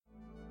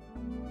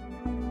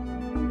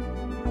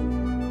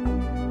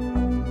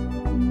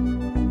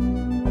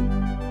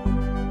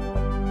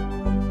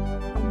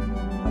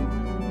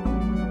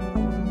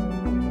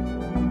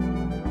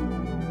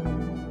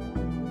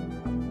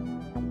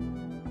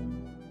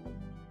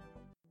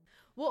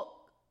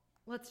Well,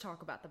 let's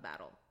talk about the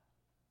battle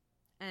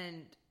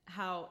and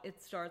how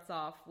it starts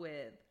off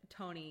with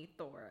Tony,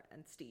 Thor,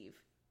 and Steve.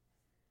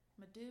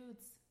 My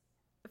dudes.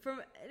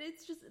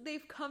 It's just,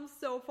 they've come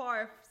so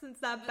far since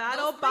that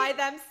battle by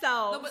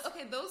themselves. No, but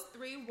okay, those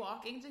three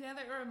walking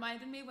together, it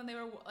reminded me when they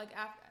were like,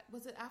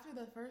 was it after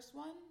the first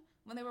one?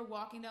 When they were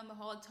walking down the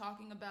hall, like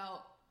talking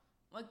about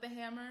like the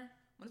hammer.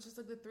 When it's just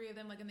like the three of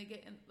them, like, and they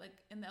get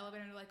in the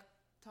elevator and they're like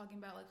talking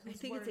about like. I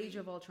think it's Age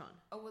of Ultron.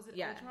 Oh, was it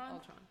Ultron?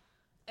 Ultron.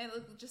 And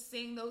like, just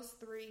seeing those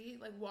three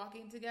like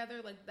walking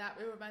together, like that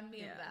would remind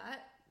me of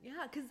that.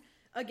 Yeah, because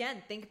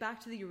again, think back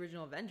to the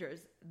original Avengers.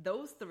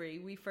 Those three,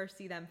 we first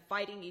see them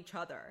fighting each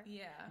other.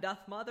 Yeah. Doth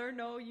Mother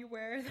know you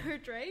wear their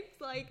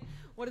drapes? Like,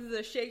 what is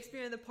it,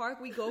 Shakespeare in the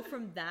Park? We go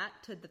from that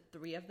to the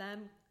three of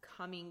them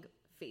coming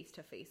face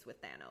to face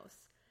with Thanos.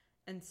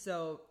 And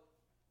so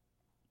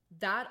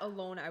that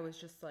alone, I was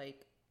just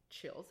like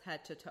chills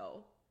head to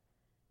toe.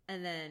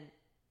 And then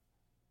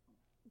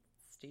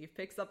Steve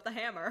picks up the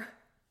hammer.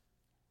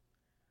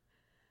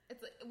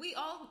 It's like,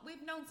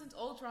 we've known since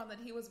Ultron that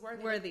he was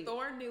worthy. Like,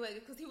 Thor knew it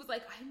because he was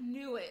like, I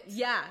knew it.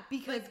 Yeah,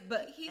 because like,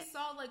 but he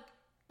saw like,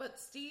 but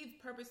Steve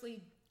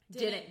purposely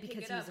didn't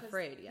because he was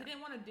afraid. Yeah, he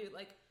didn't want to do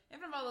like in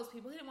front of all those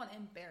people. He didn't want to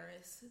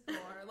embarrass Thor.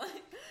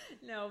 Like,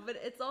 no, but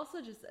it's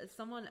also just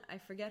someone, I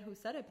forget who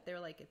said it, but they were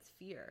like, it's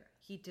fear.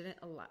 He didn't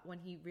allow, when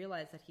he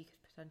realized that he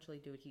could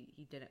potentially do it.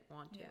 He didn't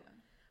want to. Yeah.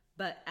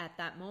 But at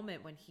that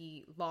moment, when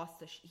he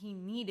lost, he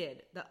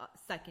needed the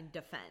second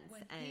defense.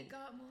 When he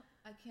got,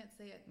 I can't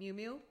say it. Mew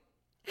Mew?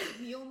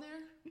 Mjolnir?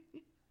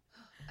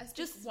 I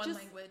speak one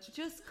language.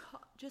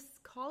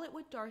 Just call it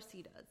what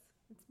Darcy does.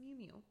 It's Mew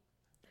Mew.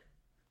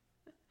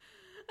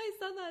 I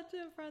said that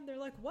to a friend. They're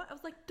like, what? I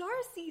was like,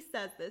 Darcy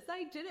says this.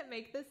 I didn't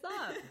make this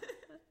up.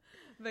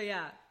 But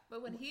yeah.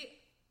 But when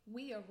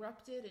we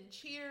erupted in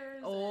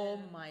cheers. Oh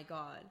my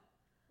God.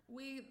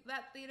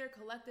 That theater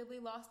collectively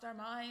lost our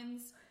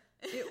minds.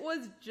 It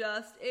was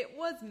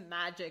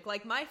magic.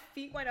 Like, my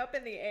feet went up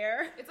in the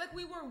air. It's like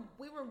we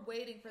were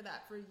waiting for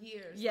that for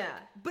years. Yeah,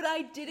 like, but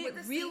I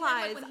didn't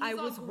realize I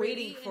was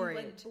waiting for it.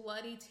 Like,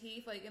 bloody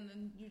teeth, like, and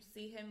then you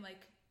see him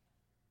like.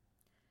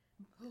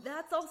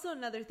 That's also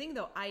another thing,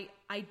 though. I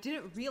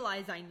didn't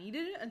realize I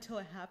needed it until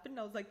it happened.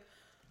 I was like,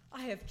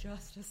 I have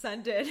just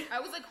ascended. I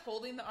was like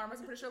holding the armors.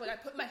 I'm pretty sure. Like, I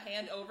put my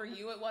hand over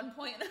you at one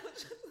point, and I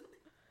was just.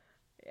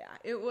 Yeah,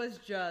 it was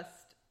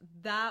just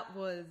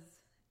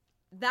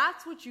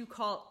That's what you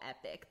call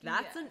epic.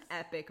 That's an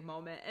epic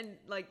moment. And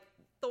like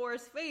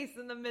Thor's face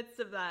in the midst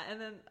of that.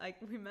 And then, like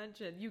we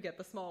mentioned, you get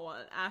the small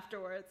one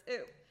afterwards.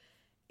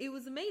 It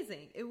was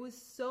amazing. It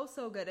was so,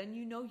 so good. And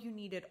you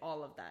needed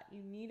all of that.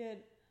 You needed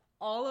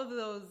all of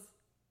those.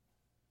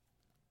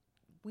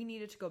 We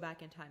needed to go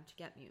back in time to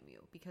get Mew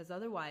Mew. Because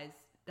otherwise,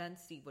 then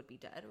Steve would be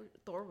dead or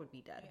Thor would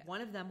be dead. Yeah.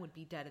 One of them would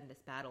be dead in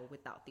this battle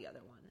without the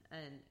other one.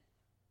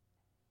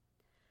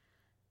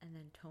 And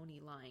then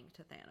Tony lying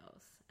to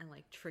Thanos and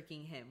like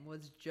tricking him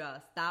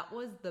that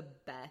was the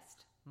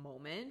best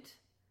moment.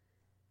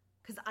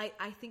 Because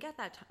I think at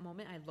that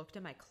moment I looked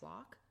at my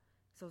clock.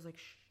 So I was like,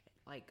 shit,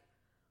 like,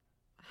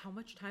 how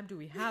much time do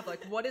we have?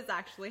 Like, what is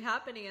actually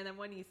happening? And then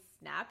when he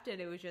snapped it,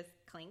 it was just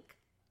clink.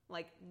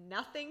 Like,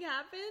 nothing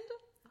happened.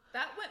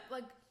 That went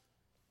like...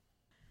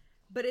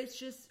 But it's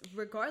just,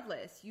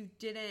 regardless,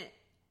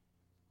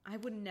 I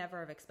would never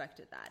have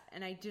expected that.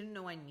 And I didn't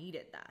know I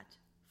needed that.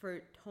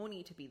 For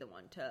Tony to be the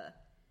one to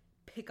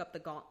pick up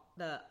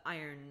the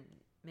Iron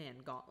Man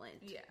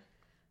gauntlet. Yeah.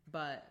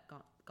 But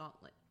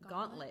gauntlet.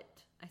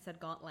 I said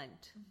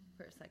gauntlet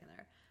for a second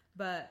there.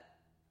 But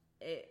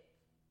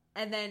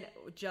and then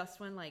just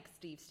when like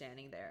Steve's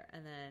standing there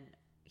and then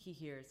he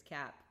hears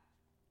Cap.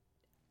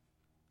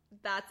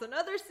 That's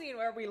another scene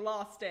where we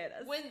lost it.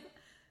 When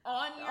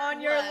on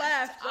your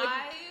left like,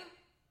 I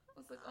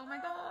was like, oh my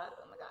god.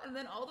 And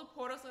then all the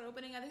portals started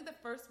opening. I think the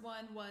first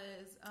one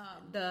was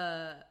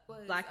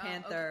Black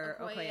Panther,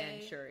 Okoye,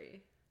 and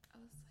Shuri.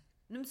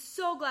 And I'm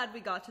so glad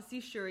we got to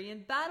see Shuri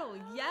in battle.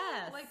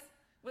 Yes, like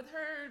with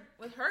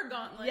her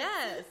gauntlet.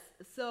 Yes,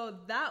 so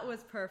that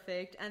was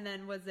perfect. And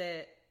then was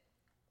it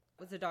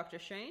Doctor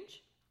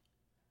Strange?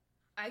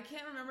 I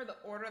can't remember the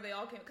order they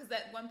all came because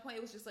at one point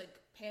it was just like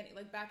panic,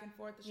 like back and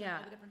forth to show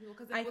all the different people.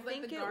 Because it was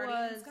like the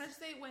Guardians. Can I just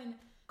say when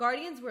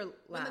Guardians were last.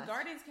 When the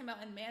Guardians came out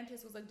and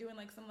Mantis was like doing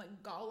like some like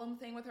Gollum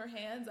thing with her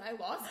hands, I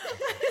lost it.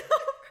 I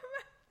don't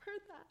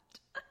remember that.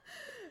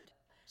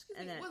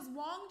 And then, was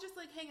Wong just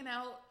like hanging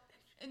out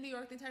in New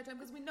York the entire time?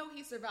 Because we know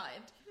he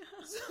survived.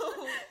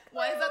 So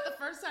why is that the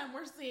first time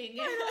we're seeing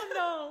it? I don't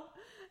know.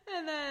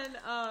 And then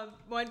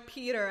when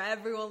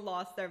everyone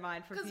lost their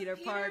mind for Peter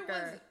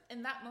Parker.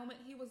 In that moment,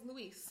 he was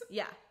Luis.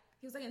 Yeah.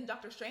 He was like, and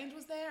Doctor Strange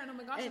was there, and oh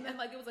my gosh, and then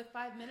like it was like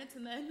 5 minutes,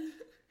 and then.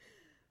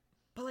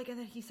 But like, and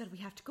then he said, we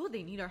have to go.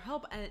 They need our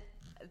help. And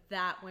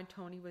that when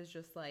Tony was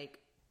just like,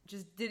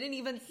 just didn't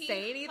even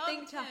say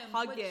anything to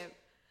hug him.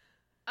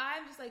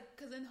 I'm just like,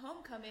 because in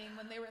Homecoming,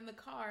 when they were in the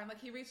car, and like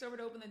he reached over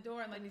to open the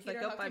door, and like he's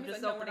Peter like, I'm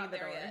just opening the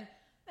door. Yet.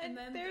 And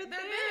then they're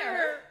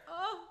there.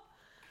 Oh,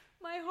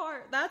 my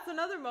heart. That's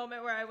another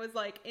moment where I was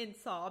like in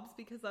sobs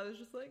because I was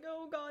just like,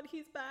 oh God,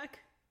 he's back.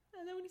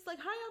 And then when he's like,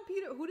 hi, I'm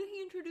Peter. Who did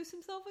he introduce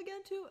himself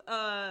again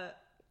to?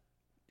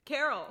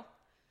 Carol.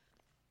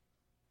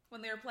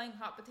 When they were playing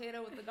hot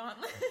potato with the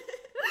gauntlet.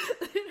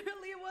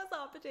 Literally, it was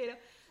hot potato.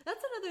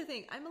 That's another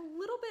thing. I'm a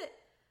little bit...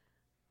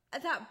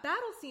 At that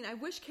battle scene, I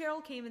wish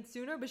Carol came in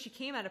sooner, but she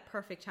came at a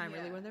perfect time,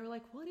 really, when they were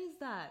like, what is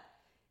that?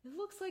 It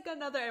looks like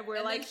another... And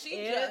we're like,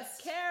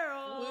 it's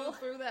Carol. Flew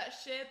through that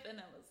ship, and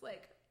I was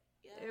like...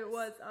 Yes. It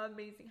was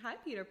amazing. Hi,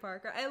 Peter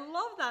Parker. I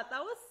love that.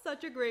 That was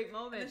such a great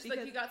moment. And she's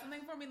like, you got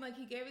something for me? And, like,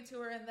 he gave it to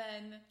her, and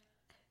then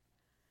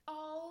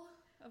all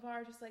of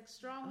our just, like,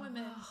 strong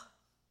women.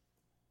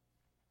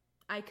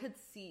 I could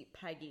see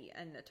Peggy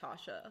and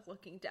Natasha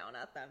looking down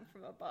at them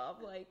from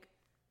above, like,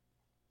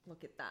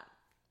 look at that.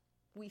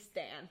 We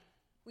stand.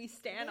 We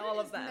stand all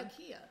of them.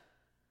 Nakia?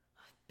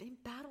 In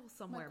battle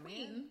somewhere,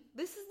 man.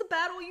 This is the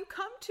battle you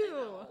come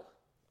to.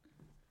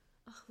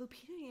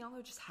 Lupita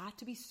Nyong'o just had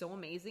to be so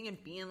amazing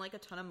and be in like a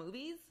ton of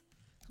movies.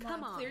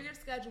 Come on. Clear your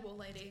schedule,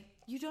 lady.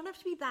 You don't have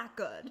to be that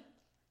good.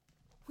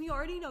 We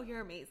already know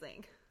you're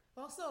amazing.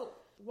 Also,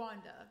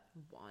 Wanda.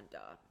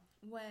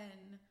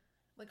 When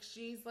like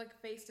she's like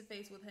face to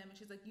face with him and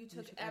she's like, you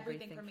took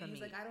everything from me. He's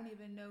like, I don't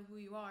even know who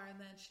you are. And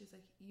then she's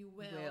like, you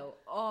will.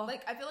 Oh.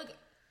 Like, I feel like,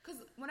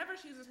 because whenever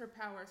she uses her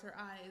powers, her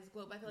eyes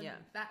glow. I feel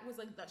like that was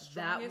like the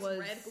strongest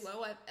red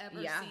glow I've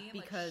ever seen.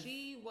 Because like,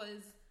 she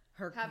was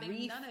her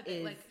having none of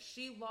it. Like,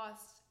 she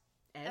lost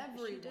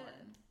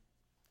everyone.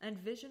 And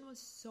Vision was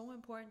so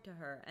important to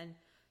her, and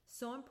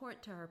so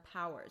important to her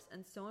powers,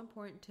 and so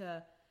important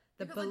to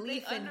the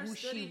belief in who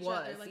she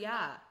was.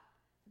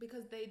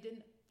 Because they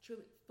didn't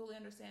truly fully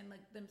understand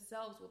like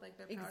themselves with like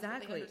their powers.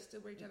 Exactly. But they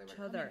understood where each other were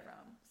coming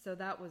from. So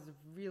that was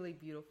really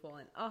beautiful.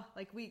 And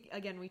like we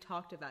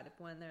talked about it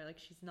when they're like,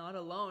 she's not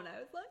alone. I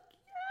was like,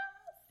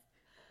 yes.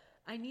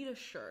 I need a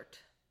shirt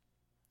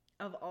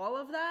of all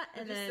of that.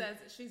 And it then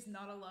says she's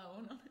not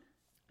alone.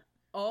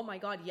 Oh my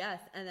God, yes.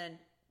 And then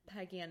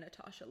Peggy and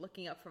Natasha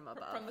looking up from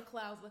above. From the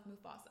clouds like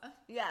Mufasa.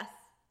 Yes.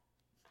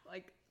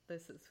 Like,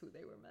 this is who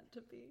they were meant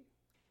to be.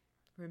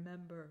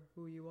 Remember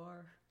who you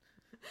are,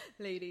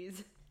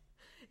 ladies.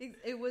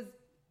 It was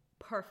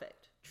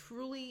perfect.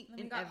 Truly,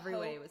 in every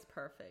way, it was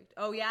perfect.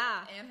 Oh,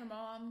 yeah. And her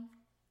mom.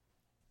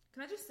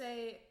 Can I just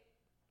say,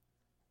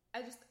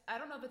 I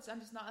don't know if I'm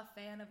just not a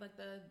fan of, like,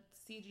 the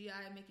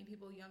CGI making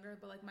people younger,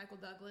 but, like, Michael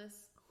Douglas.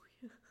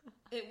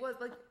 It was,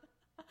 like,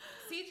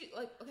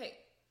 okay,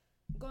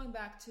 going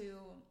back to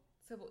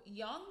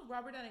young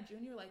Robert Downey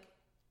Jr., like,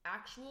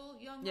 actual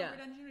young Robert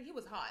Downey Jr., he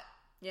was hot.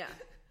 Yeah.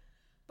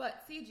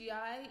 But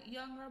CGI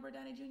young Robert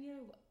Downey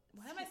Jr.,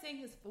 why am I saying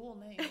his full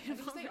name? I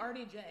just say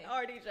RDJ.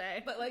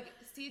 RDJ. But like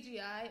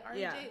CGI,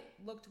 RDJ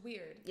looked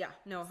weird. Yeah,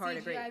 no, hard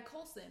agree. CGI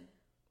Coulson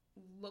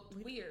looked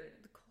weird.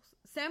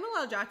 Samuel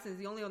L. Jackson is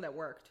the only one that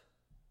worked.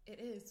 It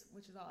is,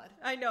 which is odd.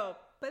 I know,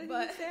 but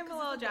he's Samuel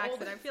L.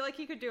 Jackson. I feel like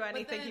he could do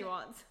anything he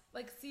wants.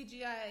 Like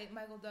CGI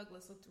Michael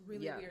Douglas looked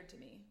really weird to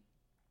me.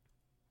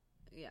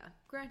 Yeah.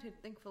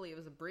 Granted, thankfully it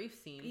was a brief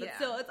scene, but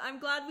still, I'm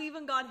glad we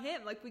even got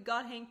him. Like, we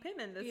got Hank Pym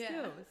in this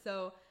too.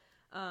 So,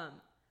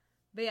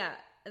 but yeah.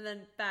 And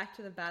then back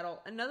to the battle.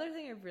 Another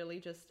thing I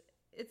really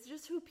it's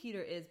just who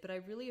Peter is, but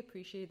I really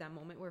appreciated that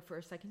moment where for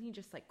a second he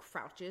just like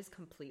crouches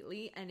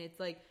completely, and it's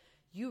like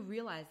you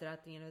realize that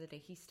at the end of the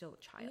day he's still a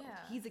child. Yeah.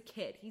 He's a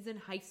kid. He's in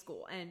high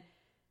school, and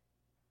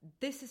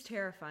this is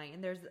terrifying.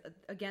 And there's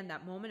again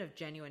that moment of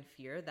genuine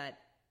fear that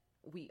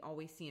we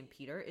always see in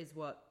Peter is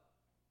what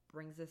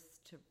brings us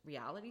to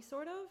reality,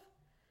 sort of.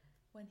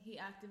 When he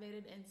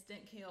activated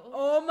instant kill.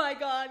 Oh my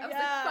God, I was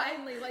like,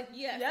 finally, like,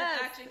 yes.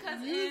 Action.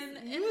 Because in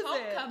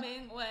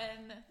Homecoming,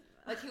 when,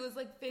 like, he was,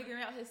 like,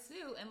 figuring out his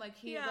suit, and, like,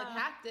 he, like,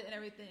 hacked it and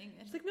everything.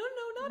 And she's like, no,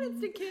 not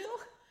instant kill.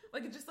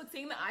 Like, just, like,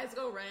 seeing the eyes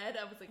go red,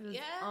 I was like,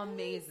 yes.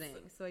 Amazing.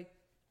 So,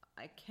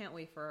 I can't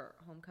wait for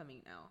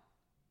Homecoming now.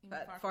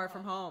 But Far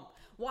From Home.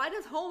 Why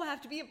does home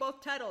have to be in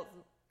both titles?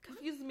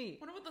 Confuse me.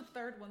 I wonder what the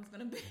third one's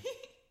gonna be.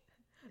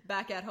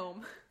 Back at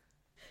home.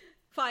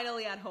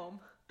 Finally at home.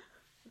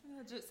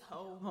 Just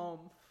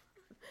home.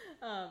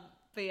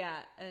 But yeah,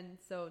 and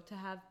so to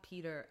have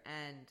Peter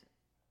and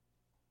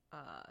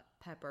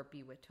Pepper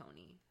be with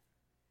Tony.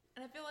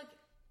 And I feel like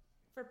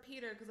for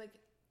Peter, because like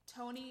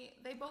Tony,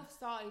 they both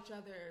saw each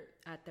other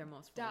at their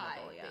most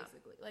vulnerable,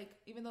 basically. Like,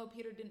 even though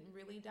Peter didn't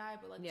really die,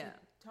 but like to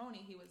Tony,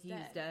 he was dead. He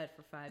was dead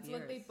for 5 years. So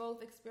like they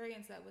both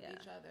experienced that with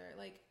each other.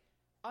 Like,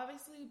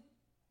 obviously,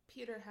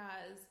 Peter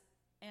has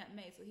Aunt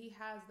May, so he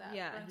has that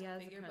parental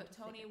figure, but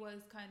Tony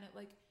was kind of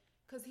like,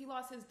 because he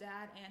lost his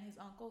dad and his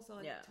uncle, so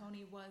like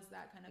Tony was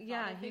that kind of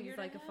father figure. He was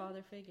like a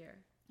father figure.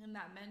 And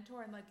that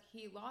mentor, and like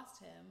he lost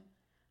him.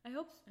 I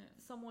hope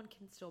someone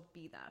can still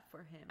be that for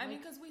him. I mean,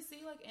 because we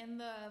see like in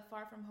the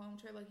Far From Home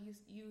trailer, like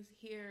you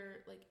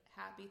hear like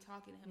Happy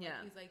talking to him.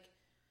 Like, he's like,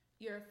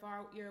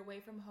 you're away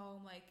from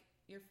home, like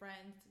your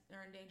friends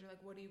are in danger.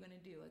 Like, what are you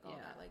gonna do? Like all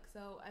that. Like,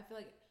 so I feel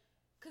like,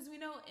 because we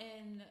know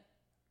in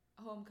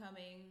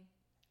Homecoming,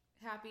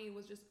 Happy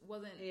wasn't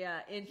into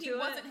it. He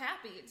wasn't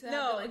happy to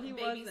have to like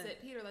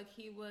babysit Peter. Like,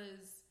 he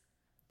was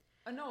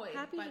annoyed.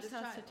 Happy by just this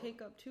has child. to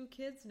take up 2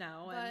 kids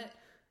now. But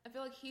I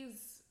feel like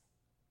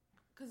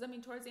because Because, I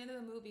mean, towards the end of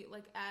the movie,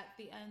 like, at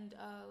the end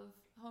of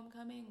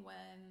Homecoming,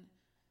 when,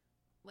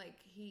 like,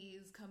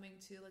 he's coming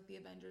to, like, the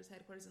Avengers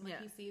headquarters, and, like,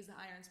 he sees the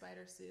Iron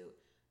Spider suit,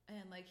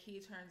 and, like,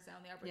 he turns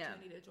down the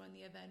opportunity to join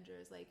the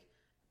Avengers, like,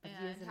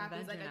 and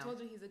Happy's like, I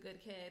told you he's a good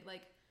kid.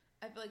 Like,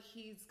 I feel like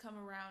he's come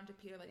around to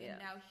Peter, like, and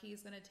now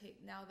he's gonna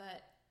take, now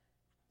that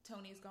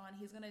Tony's gone,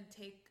 he's gonna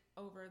take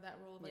over that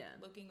role of, like,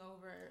 looking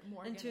over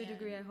Morgan. And to a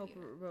degree, I hope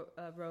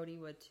Rhodey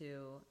would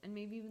too, and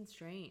maybe even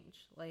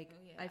Strange. Like,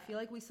 I feel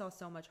like we saw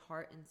so much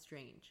heart in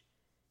Strange.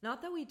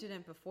 Not that we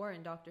didn't before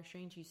in Doctor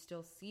Strange. You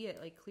still see it.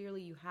 Like,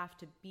 clearly, you have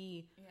to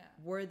be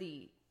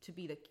worthy to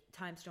be the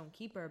Time Stone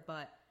Keeper,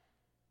 but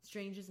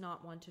Strange is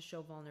not one to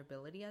show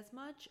vulnerability as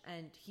much,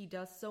 and he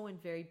does so in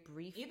very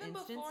brief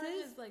instances. Even before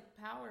his, like,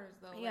 powers,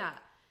 though. Yeah. Like,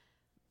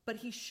 but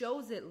he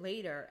shows it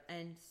later,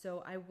 and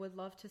so I would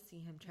love to see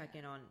him check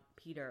in on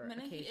Peter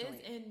occasionally. He is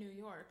in New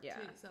York, too.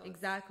 So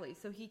exactly.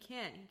 So he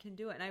can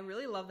do it. And I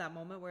really love that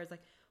moment where it's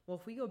like, well,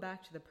 if we go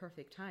back to the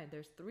perfect time,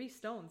 there's 3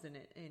 stones in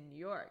it in New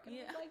York. And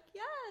I was like,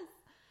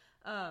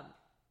 yes!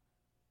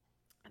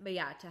 But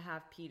yeah, to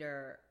have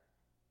Peter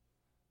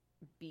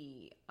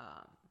be,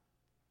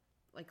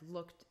 like,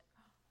 looked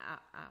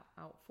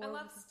out for. I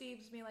love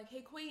Steve's being like,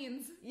 hey,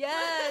 Queens.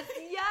 Yes,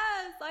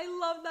 yes. I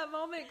love that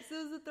moment because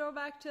it was a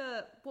throwback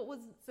to what was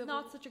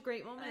not such a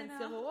great moment in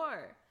Civil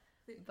War.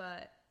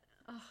 But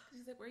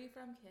she's like, where are you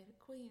from, kid?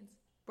 Queens.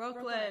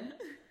 Brooklyn.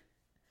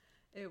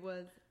 It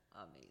was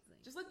amazing.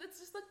 It's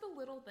just like the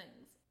little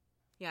things.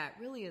 Yeah, it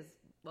really is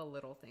the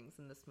little things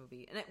in this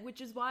movie.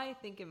 Which is why I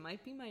think it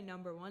might be my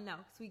number one now,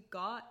 because we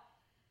got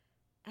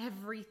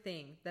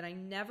everything that I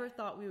never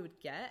thought we would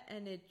get,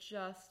 and it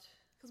just...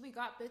 Because we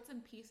got bits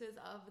and pieces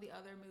of the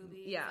other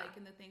movies, like,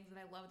 and the things that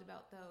I loved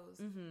about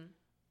those. Mm-hmm.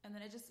 And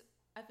then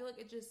I feel like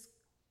it just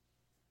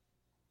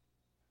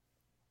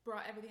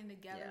brought everything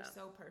together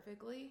so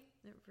perfectly.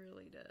 It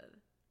really did.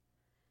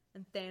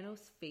 And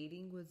Thanos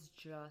fading was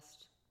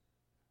just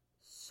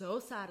so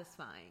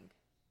satisfying.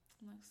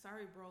 I'm like,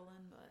 sorry,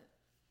 Brolin, but...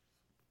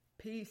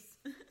 Peace.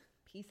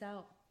 Peace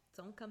out.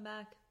 Don't come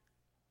back.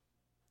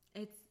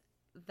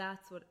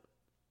 That's what...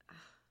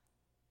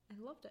 I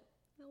loved it.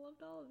 I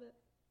loved all of it.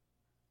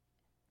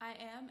 I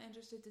am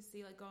interested to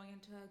see, like, going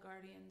into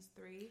Guardians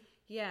 3.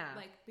 Yeah.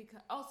 Like,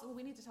 because... Also,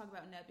 we need to talk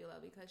about Nebula,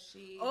 because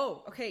she...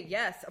 Oh, okay,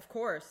 yes, of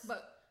course.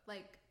 But,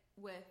 like,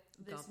 with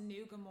this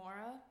new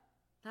Gamora...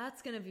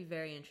 That's going to be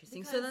very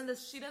interesting. Because so then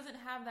she doesn't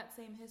have that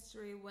same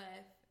history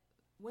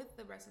with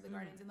the rest of the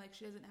Guardians, and, like,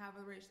 she doesn't have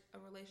a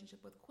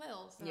relationship with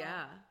Quill, so...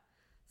 Yeah.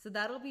 So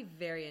that'll be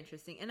very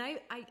interesting. And I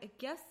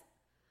guess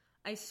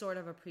I sort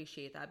of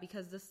appreciate that,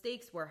 because the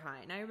stakes were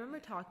high. And I remember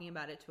talking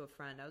about it to a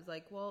friend. I was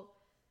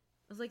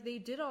like, they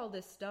did all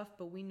this stuff,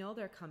 but we know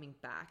they're coming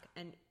back.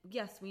 And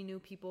yes, we knew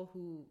people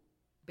who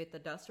bit the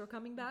dust were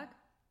coming back.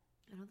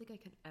 I don't think I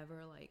could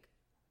ever, like,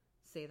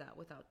 say that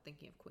without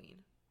thinking of Queen.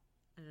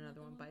 And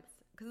another one bites.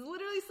 Because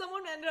literally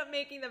someone ended up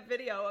making the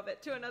video of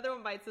it too. Another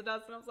one bites the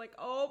dust. And I was like,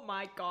 oh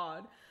my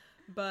God.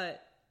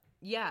 But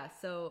yeah,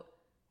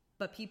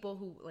 but people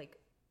who, like,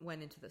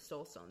 went into the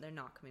Soul Stone, they're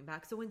not coming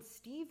back. So when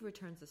Steve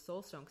returns the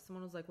Soul Stone, because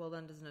someone was like, well,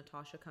 then does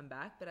Natasha come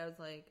back? But I was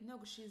like, no,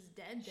 because she's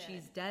dead.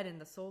 She's dead in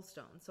the Soul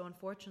Stone. So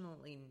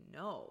unfortunately,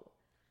 no.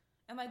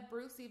 And like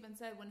Bruce even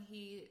said, when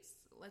he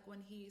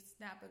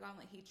snapped the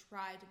gauntlet, he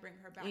tried to bring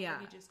her back,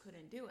 but he just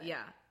couldn't do it.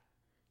 Yeah.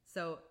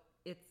 So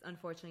it's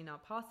unfortunately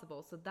not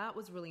possible. So that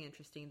was really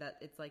interesting, that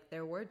it's like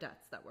there were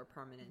deaths that were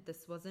permanent.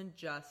 This wasn't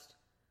just,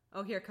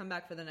 oh, here, come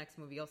back for the next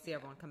movie. You'll see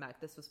everyone come back.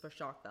 This was for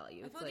shock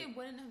value. I feel like it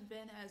wouldn't have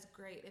been as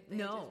great if they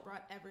had just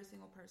brought every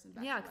single person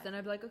back. Yeah, because then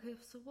I'd be like, okay,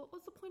 so what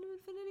was the point of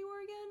Infinity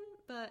War again?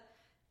 But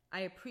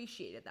I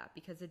appreciated that,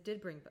 because it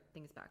did bring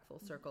things back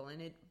full circle,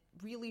 and it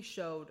really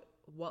showed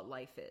what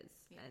life is,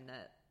 and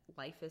that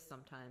life is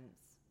sometimes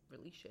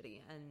really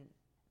shitty, and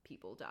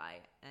people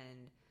die,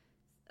 and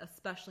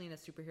especially in a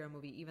superhero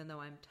movie, even though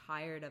I'm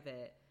tired of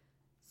it,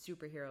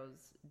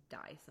 superheroes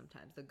die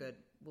sometimes. The good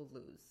will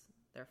lose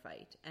their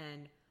fight.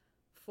 And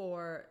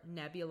for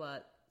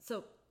Nebula,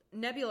 so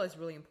Nebula is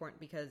really important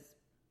because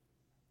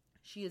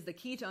she is the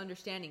key to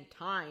understanding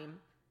time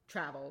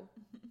travel.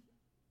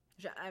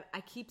 I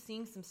keep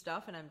seeing some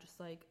stuff and I'm just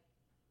like,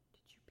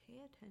 did you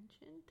pay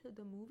attention to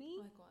the movie?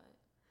 Like what?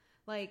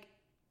 Like,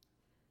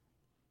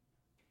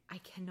 I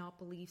cannot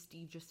believe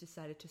Steve just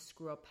decided to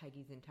screw up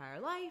Peggy's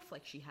entire life.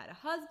 Like, she had a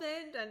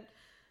husband and...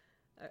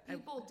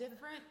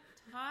 different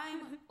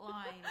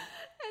timeline.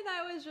 And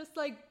I was just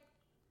like,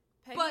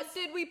 Peggy's, but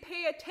did we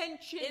pay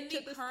attention in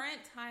to the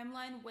current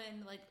timeline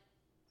when, like,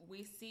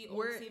 we see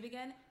old Steve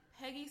again?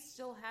 Peggy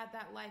still had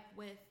that life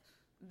with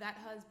that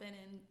husband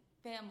and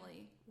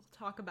family. We'll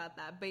talk about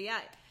that. But yeah,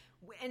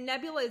 and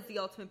Nebula is the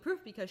ultimate proof,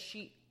 because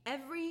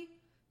every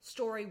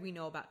story we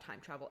know about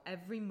time travel,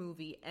 every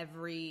movie,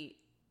 every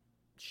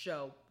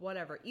show,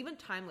 whatever, even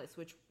Timeless,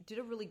 which did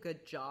a really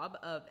good job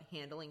of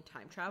handling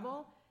time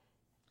travel.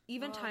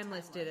 Even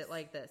Timeless did it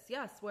like this.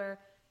 Yes, where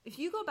if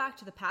you go back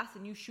to the past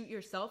and you shoot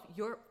yourself,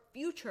 your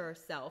future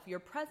self, your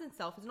present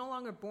self is no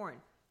longer born.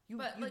 You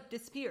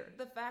disappear.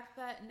 The fact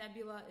that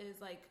Nebula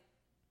is, like,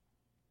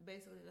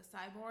 basically a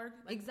cyborg.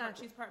 Like,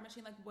 exactly. She's part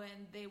machine. Like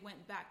when they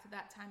went back to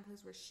that time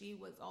place where she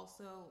was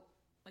also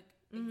like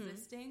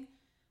existing,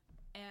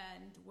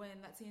 and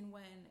when that scene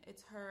when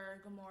it's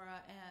her,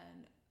 Gamora,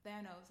 and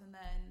Thanos, and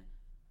then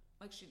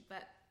like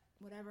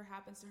whatever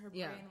happens to her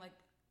brain, like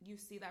you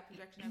see that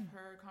projection of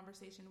her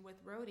conversation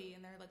with Rhodey,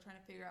 and they're like trying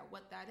to figure out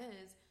what that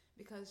is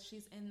because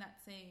she's in that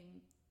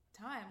same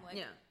time.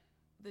 Like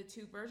the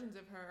two versions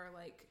of her are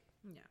like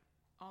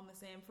on the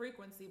same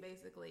frequency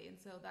basically, and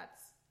so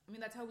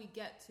that's how we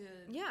get to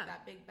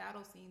that big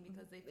battle scene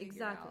because they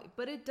figure out.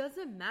 But it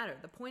doesn't matter.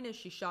 The point is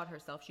she shot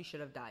herself. She should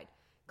have died.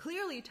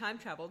 Clearly, time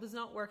travel does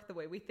not work the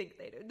way we think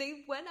they do.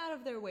 They went out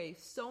of their way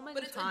so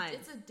many times.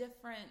 It's a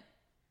different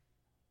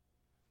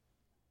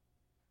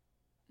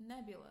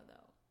Nebula,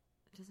 though.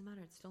 It doesn't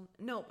matter. It's still...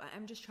 No,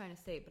 I'm just trying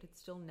to say, but it's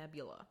still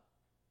Nebula.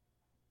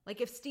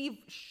 Like, if Steve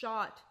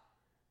shot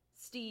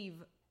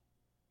Steve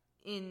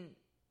in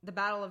the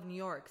Battle of New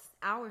York,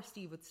 our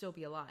Steve would still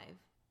be alive.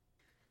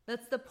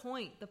 That's the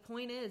point. The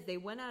point is, they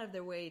went out of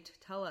their way to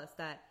tell us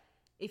that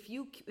if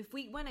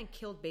we went and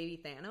killed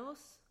baby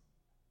Thanos...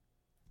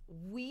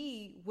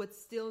 we would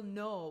still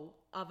know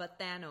of a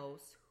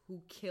Thanos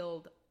who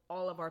killed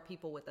all of our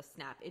people with a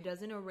snap. It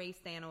doesn't erase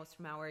Thanos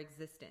from our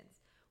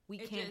existence. We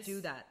can't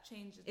do that.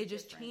 It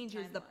just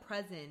changes the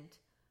present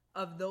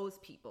of those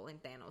people in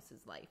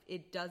Thanos' life.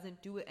 It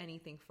doesn't do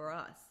anything for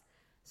us.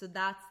 So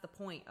that's the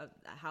point of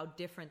how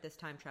different this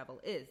time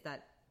travel is,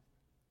 that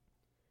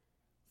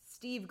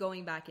Steve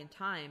going back in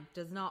time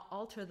does not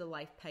alter the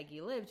life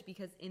Peggy lived,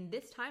 because in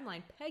this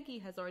timeline, Peggy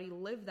has already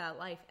lived that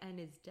life and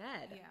is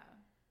dead. Yeah.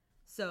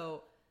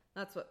 So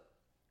that's what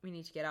we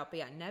need to get out. But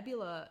yeah,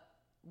 Nebula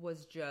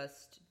was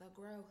just... The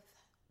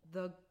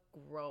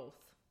growth.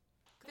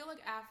 I feel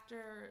like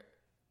after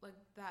like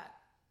that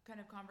kind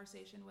of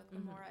conversation with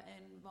Gamora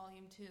in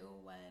Volume 2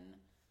 when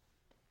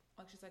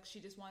like she's like she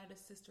just wanted a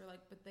sister,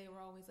 like, but they were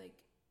always like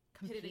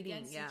pitted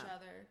against each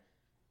other.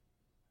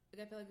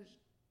 Like I feel like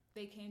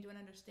they came to an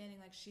understanding,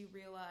 like she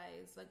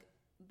realized like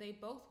they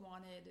both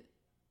wanted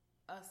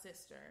a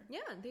sister. Yeah,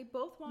 they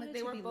both wanted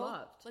to be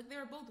loved. Like they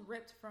were both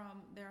ripped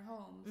from their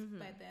homes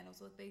by Thanos.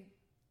 So like they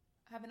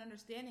have an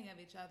understanding of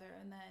each other,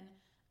 and then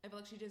I feel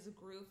like she just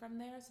grew from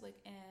there. So like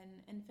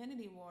in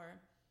Infinity War,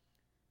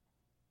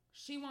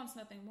 she wants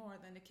nothing more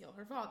than to kill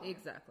her father.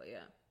 Exactly,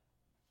 yeah.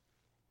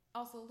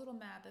 Also a little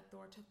mad that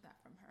Thor took that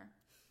from her.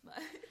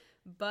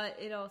 But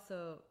it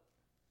also...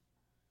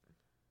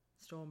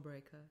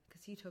 Stormbreaker,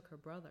 because he took her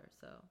brother,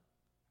 so...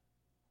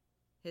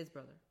 His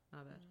brother,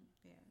 not bad.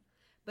 Yeah.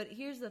 But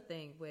here's the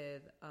thing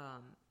with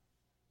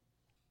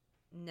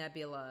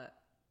Nebula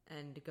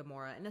and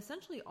Gamora, and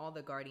essentially all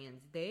the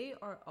Guardians, they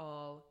are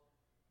all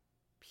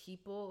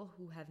people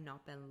who have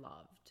not been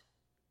loved.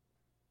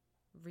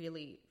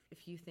 Really,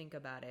 if you think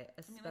about it,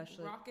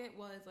 especially... Rocket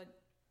was, like,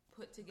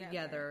 put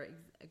together.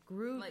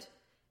 Groot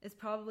is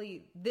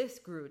probably... This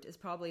Groot is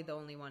probably the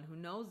only one who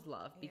knows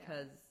love,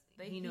 because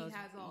he knows...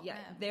 has all them.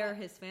 They're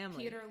his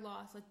family. Peter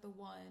lost, like, the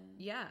one...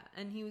 Yeah,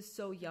 and he was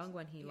so young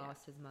when he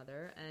lost his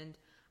mother, and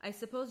I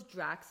suppose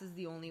Drax is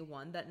the only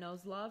one that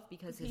knows love,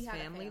 because his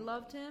family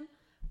loved him,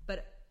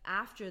 but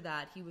after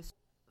that, he was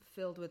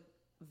filled with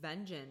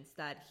vengeance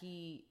that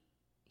he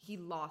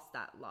lost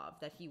that love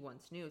that he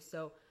once knew.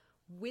 So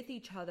with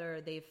each other,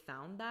 they've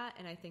found that,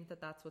 and I think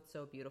that that's what's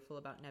so beautiful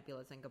about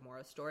Nebula's and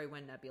Gamora's story,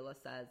 when Nebula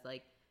says,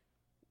 like,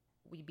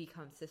 we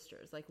become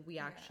sisters. Like, we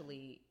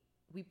actually,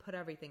 we put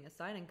everything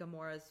aside, and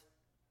Gamora's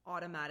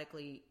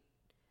automatically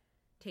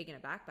taken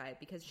aback by it,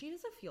 because she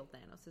doesn't feel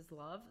Thanos'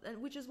 love,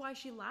 and which is why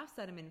she laughs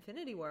at him in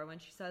Infinity War when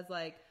she says,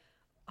 like,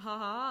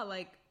 haha,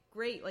 like,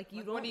 great, like,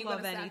 you don't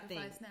love anything.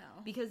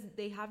 Now? Because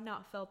they have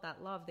not felt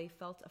that love. They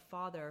felt a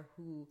father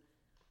who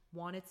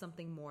wanted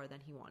something more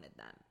than he wanted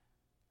them.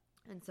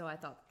 And so I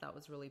thought that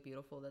was really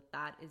beautiful,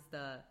 that is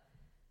the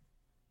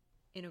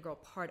integral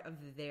part of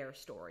their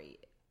story,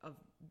 of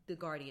the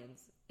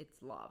Guardians.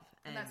 It's love.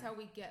 And that's how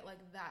we get, like,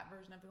 that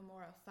version of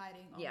Gamora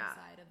fighting on the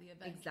side of the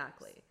Avengers.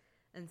 Exactly.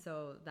 And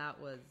so that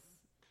was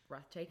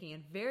breathtaking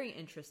and very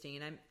interesting.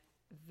 And I'm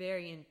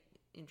very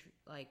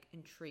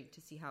intrigued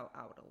to see how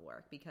it'll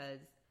work,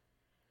 because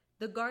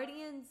the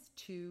Guardians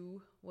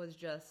 2 was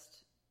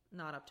just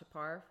not up to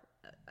par.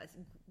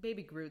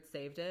 Baby Groot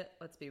saved it,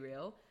 let's be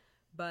real.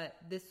 But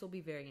this will be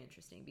very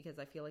interesting, because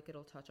I feel like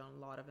it'll touch on a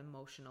lot of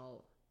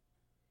emotional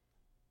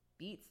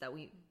beats that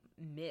we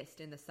missed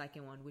in the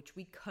second one, which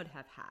we could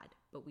have had,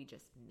 but we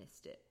just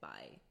missed it by,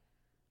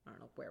 I don't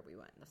know where we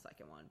went in the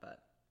second one, but...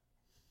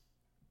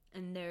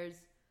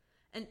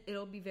 And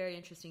it'll be very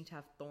interesting to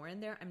have Thor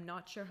in there. I'm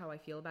not sure how I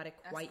feel about it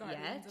quite yet.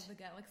 Guardians of the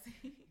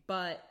Galaxy.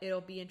 But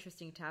it'll be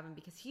interesting to have him,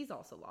 because he's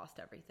also lost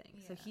everything.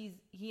 Yeah. So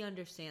he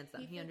understands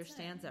them. He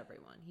understands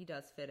everyone. He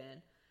does fit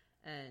in.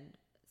 And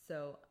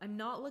so I'm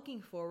not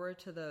looking forward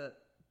to the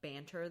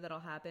banter that'll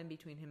happen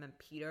between him and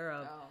Peter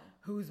of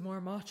who's more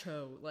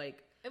macho.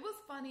 Like, it was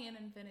funny in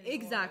Infinity War.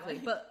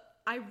 Exactly. But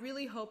I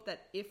really hope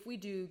that if we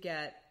do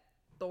get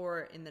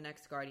Thor in the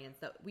next Guardians,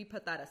 that we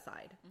put that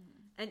aside.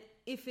 And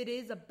if it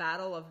is a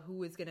battle of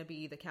who is going to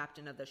be the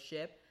captain of the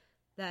ship,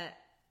 that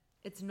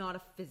it's not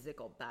a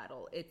physical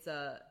battle. It's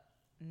a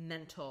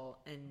mental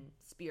and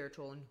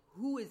spiritual, and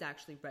who is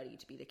actually ready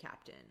to be the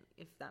captain,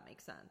 if that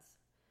makes sense.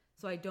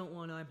 So I don't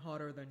want, I'm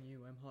hotter than you,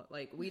 I'm hot.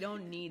 Like, we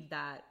don't need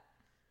that.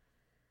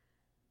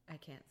 I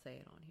can't say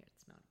it on here.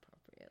 It's not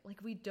appropriate.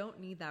 Like, we don't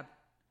need that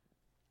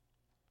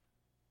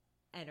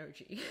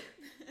energy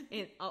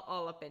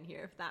all up in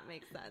here, if that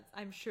makes sense.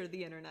 I'm sure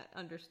the internet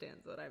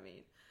understands what I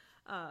mean.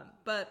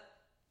 But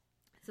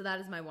so that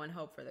is my one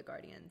hope for the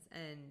Guardians.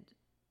 And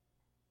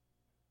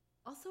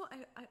also,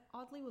 I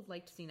oddly would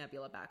like to see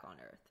Nebula back on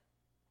Earth,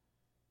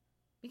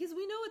 because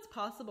we know it's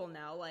possible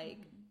now.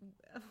 Like,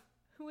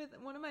 with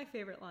one of my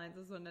favorite lines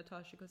is when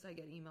Natasha goes, "I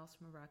get emails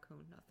from a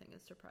raccoon. Nothing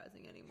is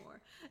surprising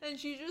anymore," and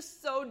she's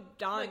just so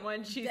done like,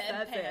 when she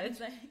says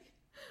it.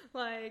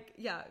 Like,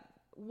 yeah.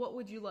 What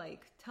would you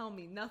like? Tell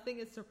me. Nothing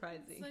is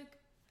surprising. It's like,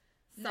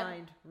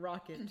 signed,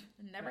 Rocket.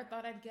 Never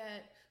thought I'd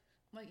get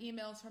like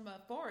emails from a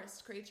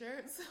forest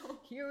creature. So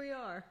here we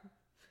are.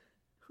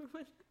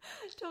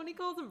 Tony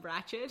calls him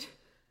Ratchet.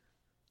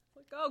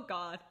 Like, oh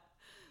God.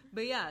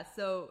 But yeah,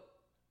 so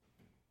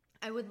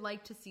I would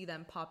like to see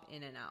them pop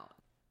in and out.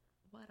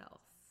 What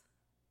else?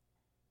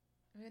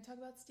 Are we gonna talk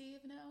about Steve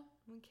now?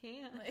 We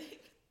can.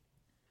 Like,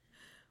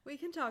 we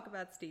can talk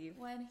about Steve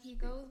when he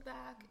goes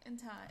back in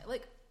time.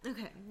 Like.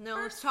 Okay, no,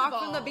 let's talk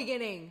from the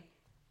beginning.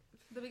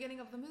 The beginning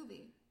of the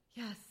movie.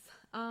 Yes.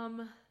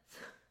 I'm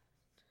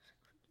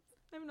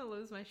gonna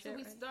lose my shit. So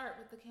we start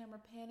with the camera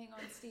panning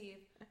on Steve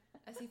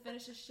as he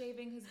finishes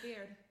shaving his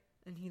beard.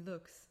 And he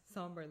looks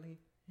somberly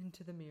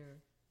into the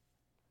mirror.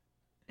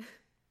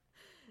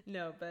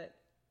 No, but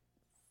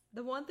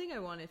the one thing I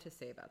wanted to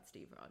say about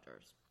Steve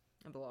Rogers,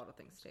 I have a lot of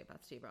things to say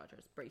about Steve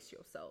Rogers. Brace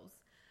yourselves.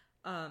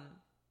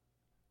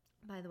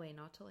 By the way,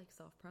 not to like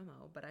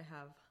self-promo, but I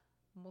have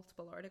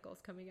multiple articles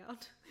coming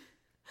out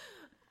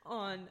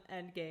on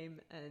Endgame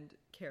and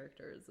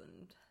characters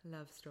and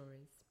love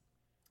stories.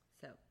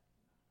 So,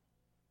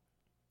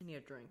 I need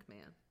a drink,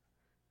 man.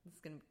 It's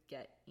gonna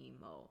get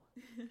emo.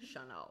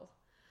 Chanel.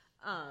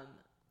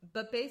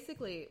 But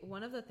basically,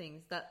 one of the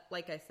things that,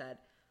 like I said,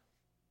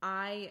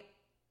 I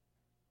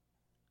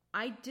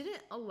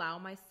didn't allow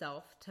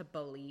myself to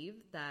believe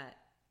that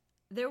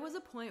there was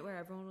a point where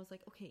everyone was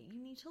like, okay, you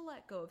need to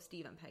let go of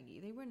Steve and Peggy.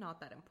 They were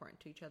not that important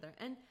to each other.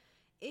 And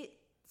it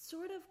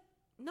sort of,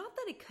 not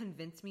that it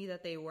convinced me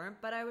that they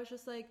weren't, but I was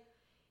just like,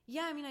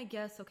 yeah, I mean, I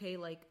guess, okay,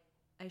 like,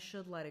 I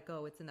should let it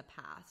go. It's in the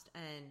past.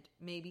 And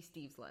maybe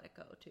Steve's let it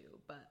go too.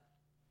 But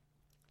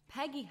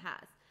Peggy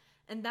has.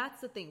 And that's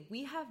the thing.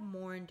 We have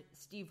mourned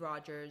Steve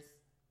Rogers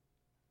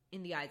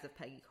in the eyes of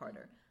Peggy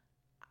Carter.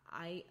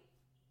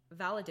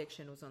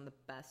 Valediction was one of the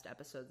best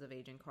episodes of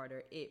Agent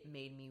Carter. It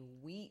made me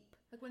weep.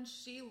 Like when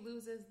she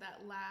loses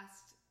that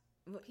last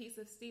piece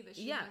of Steve that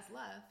she has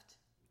left.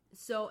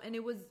 So, and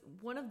it was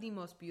one of the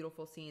most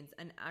beautiful scenes,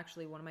 and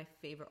actually one of my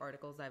favorite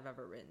articles I've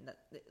ever written. That,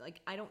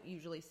 like, I don't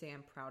usually say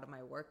I'm proud of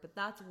my work, but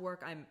that's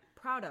work I'm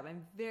proud of.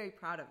 I'm very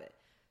proud of it.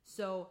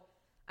 So,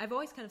 I've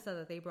always kind of said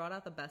that they brought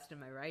out the best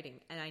in my writing,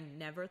 and I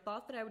never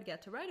thought that I would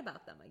get to write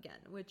about them again,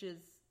 which is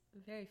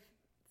very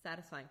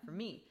satisfying for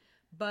me.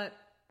 But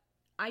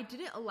I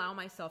didn't allow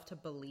myself to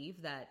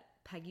believe that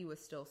Peggy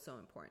was still so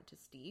important to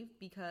Steve,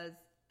 because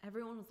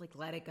everyone was like,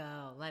 let it go,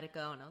 and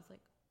I was like,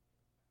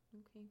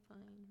 okay, fine.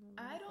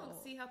 I don't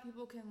see how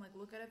people can like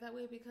look at it that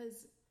way,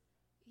 because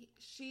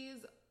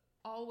she's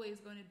always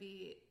going to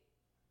be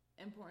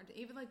important,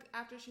 even like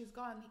after she's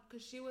gone,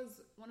 because she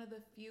was one of the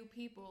few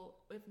people,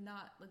 if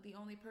not like the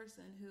only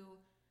person, who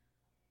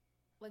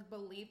like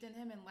believed in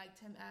him and liked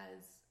him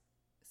as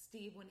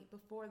Steve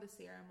before the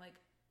serum, like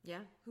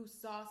who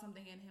saw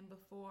something in him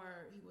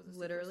before he was a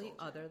literally super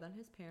soldier. Other than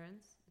his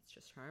parents. It's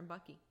just her and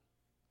Bucky.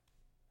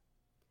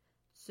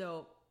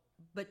 So.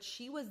 But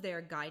she was there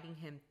guiding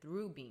him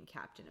through being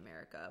Captain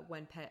America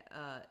when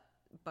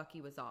Bucky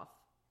was off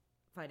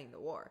fighting the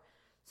war.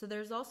 So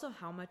there's also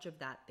how much of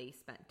that they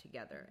spent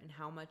together and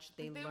how much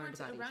they learned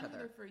about each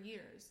other for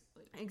years.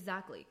 Like.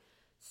 Exactly.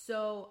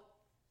 So,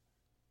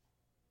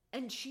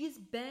 and she's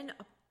been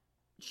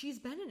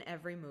in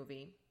every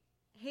movie.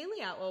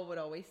 Haley Atwell would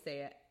always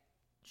say it.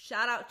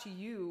 Shout out to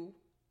you,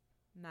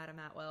 Madam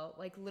Atwell.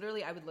 Like,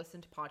 literally, I would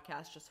listen to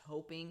podcasts just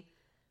hoping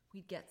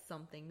we'd get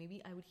something.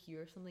 Maybe I would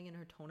hear something in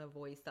her tone of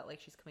voice that,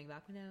 like, she's coming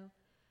back.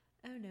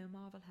 Oh no,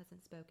 Marvel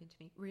hasn't spoken to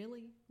me.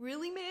 Really?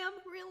 Really, ma'am?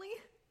 Really?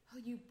 Oh,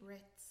 you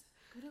Brits.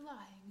 Good at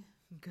lying.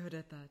 Good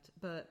at that.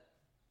 But,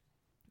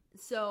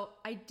 so,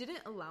 I didn't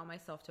allow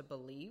myself to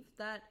believe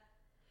that.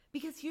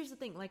 Because here's the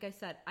thing. Like I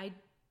said, I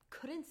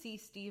couldn't see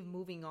Steve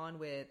moving on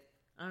with,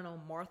 I don't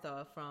know,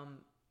 Martha from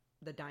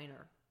the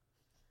diner.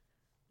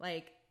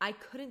 Like, I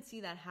couldn't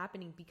see that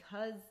happening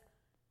because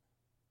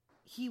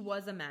he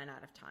was a man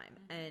out of time,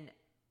 and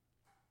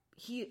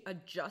he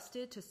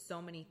adjusted to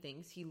so many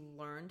things. He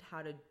learned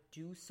how to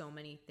do so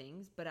many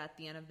things, but at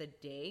the end of the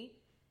day,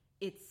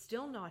 it's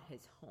still not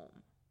his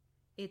home.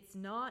 It's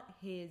not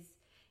his,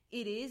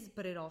 it is,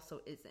 but it also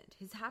isn't.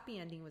 His happy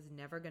ending was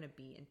never going to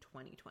be in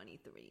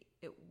 2023.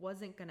 It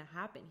wasn't going to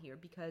happen here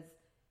because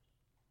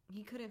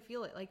he couldn't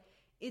feel it. Like,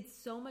 it's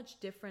so much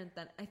different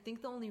than, I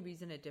think the only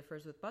reason it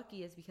differs with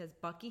Bucky is because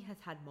Bucky has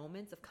had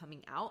moments of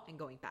coming out and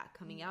going back,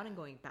 coming out and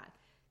going back.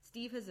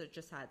 Steve has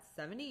just had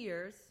 70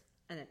 years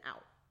and then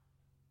out.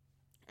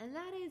 And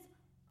that is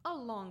a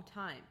long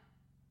time.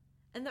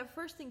 And the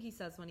first thing he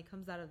says when he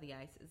comes out of the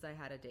ice is, I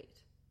had a date.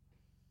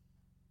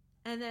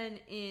 And then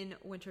in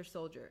Winter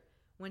Soldier,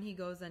 when he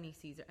goes and he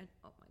sees her, and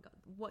oh my God,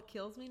 what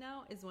kills me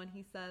now is when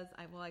he says,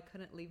 I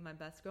couldn't leave my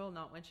best girl,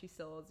 not when she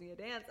still owes me a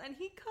dance. And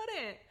he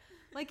couldn't.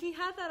 Like, he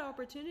had that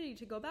opportunity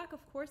to go back.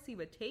 Of course he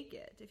would take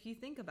it, if you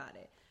think about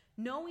it.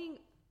 Knowing,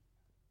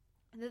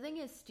 the thing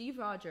is, Steve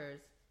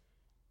Rogers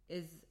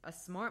is a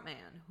smart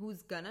man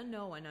who's gonna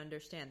know and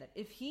understand that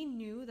if he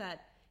knew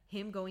that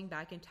him going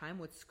back in time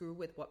would screw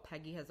with what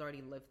Peggy has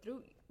already lived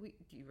through, do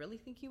you really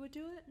think he would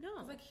do it?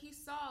 No. Like, he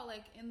saw,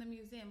 like, in the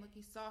museum, like,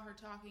 he saw her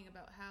talking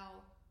about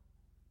how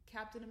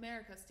Captain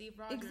America, Steve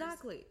Rogers,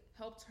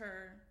 helped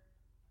her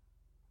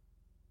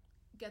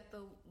get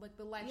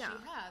the life she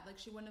had. Like,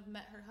 she wouldn't have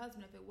met her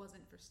husband if it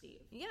wasn't for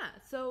Steve. Yeah,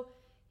 so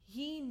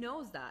he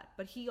knows that,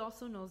 but he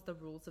also knows the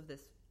rules of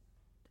this,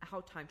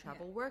 how time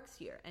travel works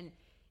here. And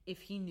if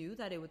he knew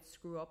that it would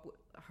screw up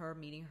her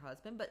meeting her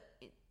husband, but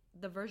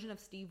the version of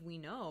Steve we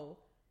know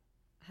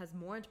has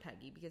mourned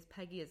Peggy because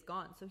Peggy is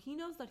gone. So he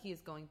knows that he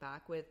is going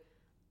back with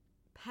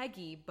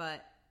Peggy,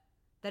 but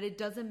that it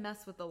doesn't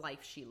mess with the life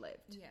she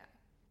lived. Yeah.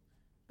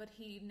 But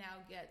he now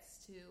gets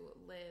to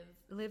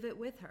live it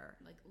with her.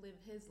 Like, live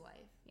his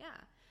life. Yeah.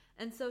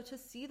 And so to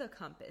see the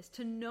compass,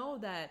 to know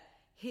that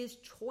his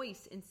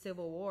choice in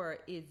Civil War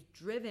is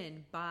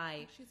driven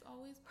by she's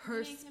always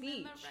her speech. speech. Him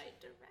in the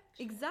right direction.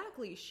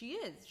 Exactly. She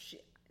is. She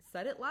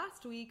said it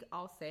last week.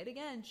 I'll say it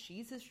again.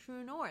 She's his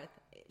true north.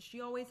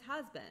 She always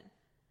has been.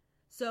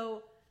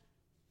 So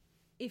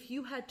if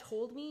you had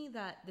told me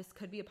that this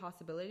could be a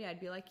possibility, I'd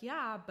be like,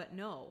 yeah, but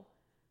no.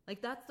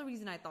 Like, that's the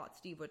reason I thought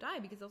Steve would die,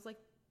 because I was like,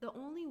 the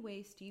only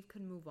way Steve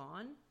could move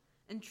on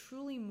and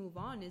truly move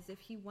on is if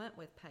he went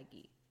with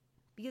Peggy,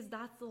 because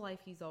that's the life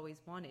he's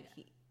always wanted.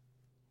 Yeah.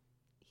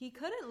 He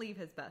couldn't leave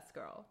his best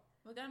girl.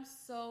 Like, I'm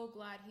so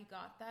glad he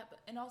got that. But,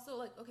 and also,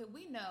 like, okay,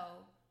 we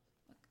know,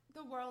 like,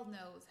 the world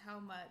knows how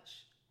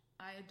much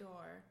I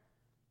adore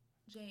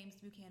James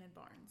Buchanan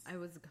Barnes. I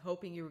was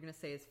hoping you were going to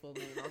say his full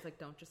name. I was like,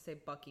 don't just say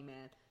Bucky,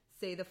 man.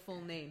 Say the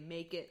full name.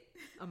 Make it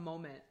a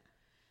moment.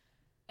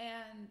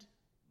 And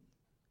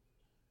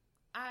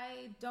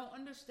I don't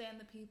understand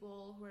the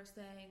people who are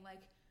saying,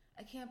 like,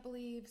 I can't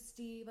believe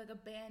Steve, like,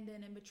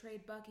 abandoned and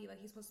betrayed Bucky.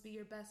 Like, he's supposed to be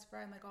your best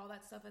friend. Like, all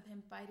that stuff with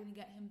him fighting to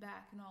get him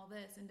back and all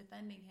this and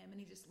defending him, and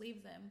he just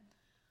leaves him.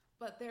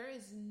 But there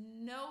is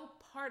no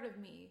part of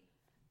me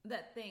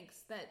that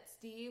thinks that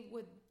Steve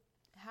would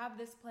have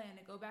this plan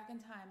to go back in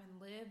time and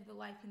live the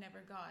life he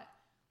never got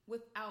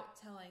without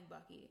telling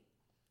Bucky.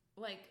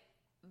 Like,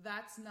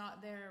 that's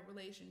not their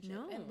relationship.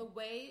 No. And the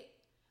way,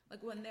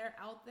 like, when they're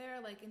out there,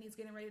 like, and he's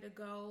getting ready to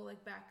go,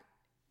 like, back,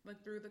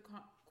 like, through the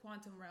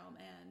quantum realm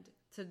and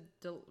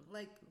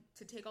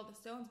to take all the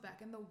stones back,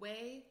 and the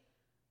way,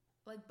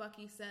 like,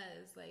 Bucky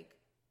says, like,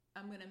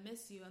 I'm gonna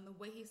miss you, and the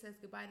way he says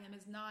goodbye to him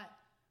is not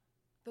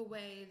the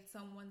way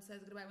someone says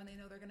goodbye when they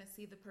know they're gonna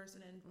see the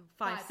person in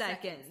 5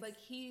 seconds. Like,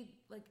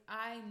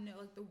 I know,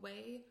 like, the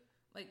way,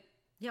 like,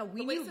 yeah,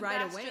 we knew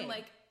right away,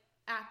 like,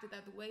 acted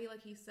that, the way,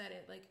 like, he said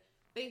it, like,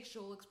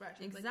 facial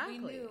expressions, exactly.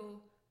 Like, we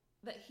knew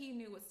that he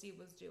knew what Steve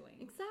was doing,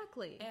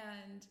 exactly.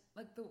 And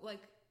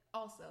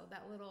also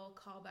that little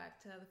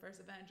callback to the first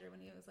Avenger when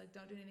he was like,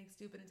 don't do anything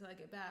stupid until I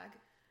get back.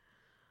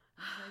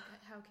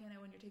 Like, how can I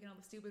when you're taking all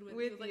the stupid with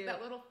you? Like,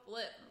 that little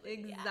flip. Like,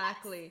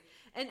 exactly.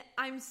 Yes. And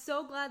I'm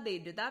so glad they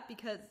did that,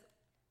 because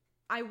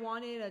I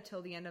wanted a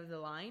till the end of the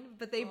line,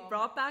 but they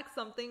brought back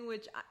something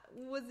which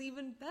was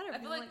even better. I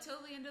feel like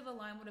till the end of the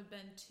line would have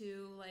been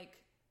too, like,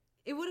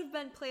 it would have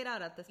been played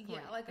out at this point.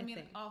 Yeah, like, I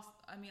mean,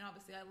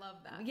 obviously I love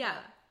that. Yeah.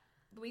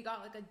 We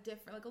got, like, a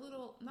different, like, a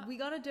little... we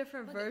got a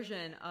different, like,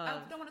 version of...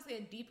 I don't want to say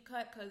a deep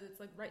cut, because it's,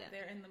 like, right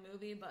there in the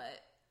movie,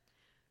 but...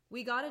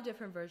 We got a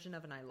different version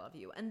of an I love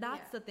you. And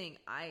that's the thing.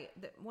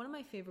 One of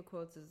my favorite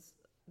quotes is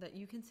that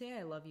you can say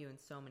I love you in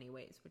so many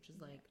ways, which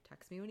is, like,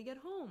 text me when you get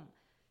home.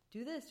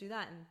 Do this, do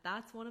that. And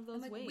that's one of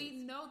those ways.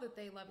 We know that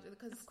they love each other,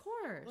 because... Of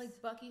course.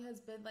 Like, Bucky has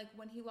been, like,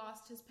 when he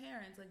lost his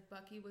parents, like,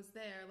 Bucky was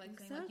there, like,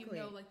 saying, like, you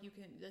know, like, you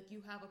can, like,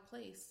 you have a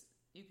place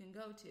you can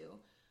go to.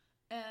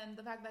 And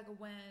the fact that, like,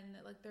 when,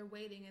 like, they're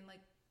waiting and, like,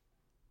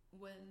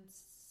 when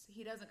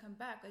he doesn't come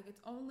back, like,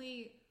 it's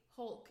only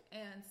Hulk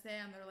and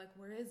Sam. They're like,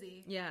 where is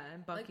he? Yeah,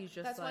 and Bucky's like,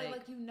 just that's like... why,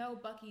 like, you know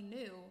Bucky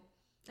knew.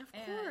 Of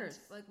course.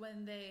 Like,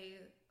 when they,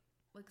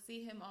 like,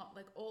 see him,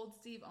 like, old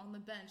Steve on the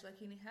bench, like,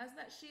 he has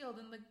that shield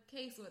in the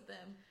case with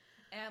him.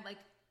 And, like,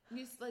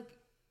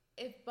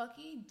 if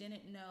Bucky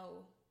didn't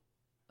know...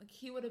 Like,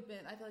 he would have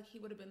been... I feel like he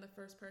would have been the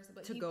first person.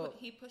 But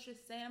he pushes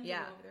Sam to go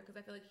over there, because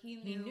I feel like he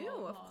knew. He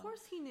knew. Of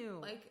course he knew.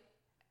 Like...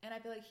 And I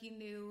feel like he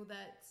knew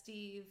that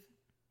Steve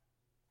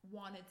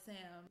wanted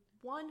Sam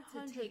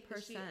 100%. to take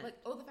the shield.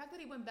 Like, the fact that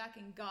he went back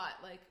and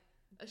got, like,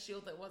 a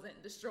shield that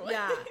wasn't destroyed.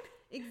 Yeah,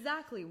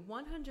 exactly,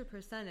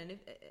 100%. And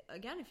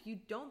if you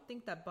don't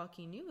think that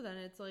Bucky knew, then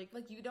it's like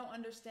you don't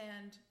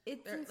understand.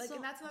 It's like,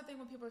 and that's another thing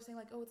when people are saying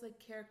like, oh, it's like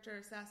character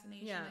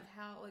assassination. Yeah. Like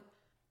how, like,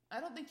 I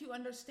don't think you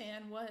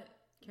understand what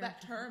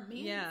that term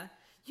means. Yeah,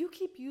 you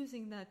keep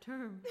using that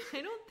term.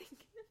 I don't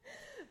think,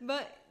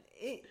 but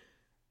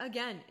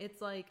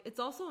it's like, it's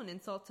also an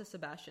insult to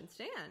Sebastian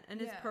Stan and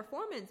his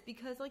performance,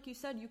 because like you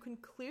said, you can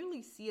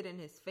clearly see it in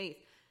his face.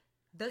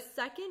 The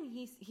second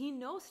he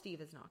knows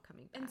Steve is not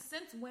coming back. And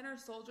since Winter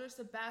Soldier,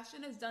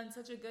 Sebastian has done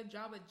such a good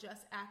job at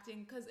just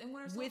acting, because in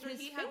Winter Soldier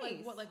he had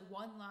like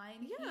one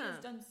line. Yeah. He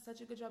has done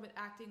such a good job at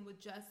acting with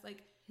just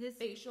like his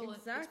facial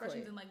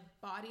expressions and like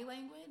body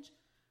language.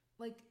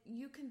 Like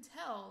you can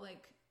tell,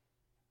 like,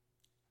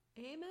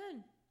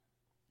 amen.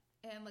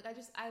 And like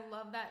I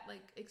love that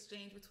like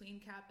exchange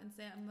between Cap and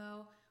Sam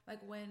though. Like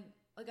when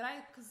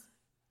because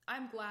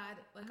I'm glad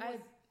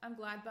I'm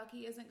glad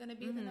Bucky isn't going to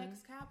be the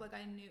next Cap. Like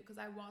I knew, because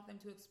I want them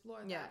to explore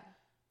that. Yeah,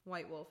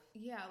 White Wolf.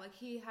 Yeah, like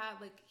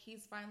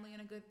he's finally in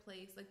a good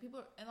place. Like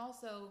people, and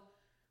also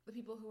the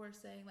people who are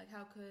saying like,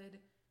 how could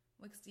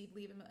like Steve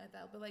leave him at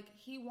that? But like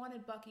he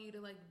wanted Bucky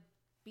to like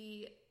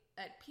be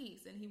at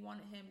peace, and he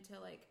wanted him to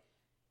like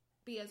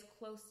be as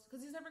close,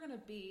 because he's never going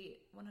to be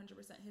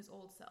 100% his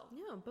old self.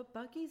 Yeah, but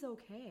Bucky's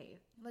okay.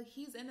 Like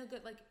he's in a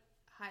good, like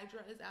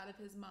Hydra is out of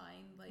his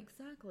mind. Like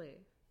exactly.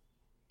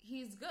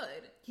 He's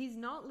good. He's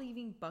not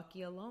leaving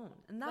Bucky alone.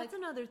 And that's like,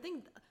 another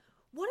thing.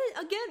 What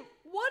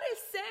is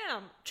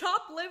Sam?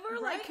 Chopped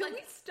liver? Right? Like, can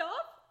we stop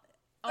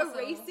also,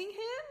 erasing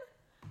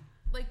him?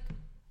 Like,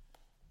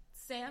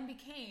 Sam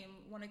became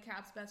one of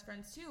Cap's best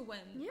friends too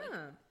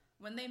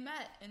when they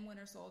met in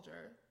Winter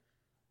Soldier.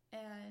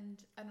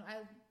 And I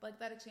like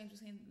that exchange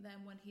between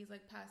them when he's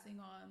like passing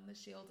on the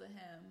shield to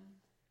him.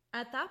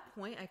 At that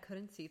point, I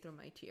couldn't see through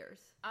my tears.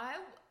 I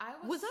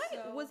was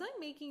I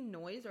making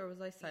noise, or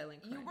was I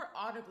silent crying? You were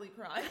audibly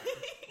crying.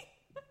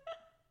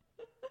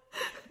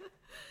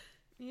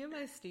 Me and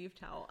my Steve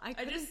towel. I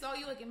just saw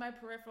you like in my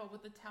peripheral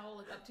with the towel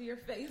like up to your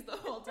face the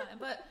whole time.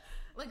 But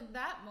like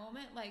that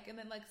moment, like, and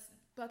then like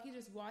Bucky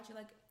just watching,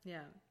 like,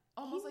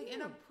 almost like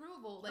in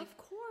approval. Like, of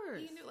course,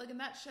 he knew. Like, and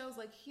that shows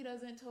like he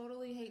doesn't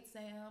totally hate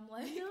Sam.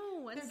 Like,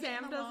 no, and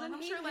Sam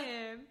doesn't hate him.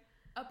 Like,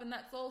 up in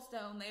that Soul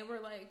Stone, they were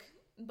like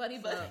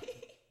buddy.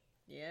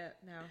 Yeah.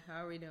 Now,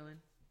 how are we doing?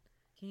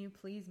 Can you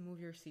please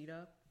move your seat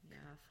up? Yeah,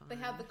 fine. They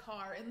have the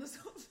car in the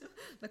Soul Stone.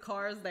 The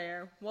car is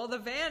there. Well, the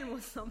van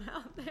was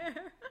somehow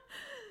there.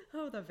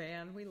 Oh, the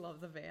van. We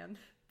love the van.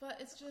 But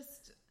it's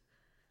just,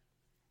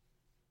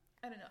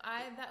 I don't know.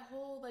 That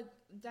whole like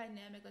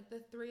dynamic, like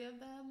the three of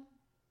them,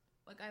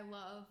 like I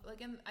love.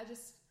 Like, and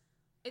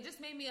it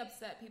just made me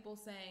upset. People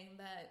saying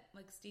that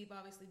like Steve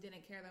obviously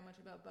didn't care that much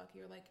about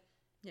Bucky, or like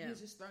he's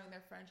just throwing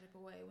their friendship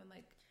away when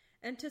like.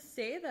 And to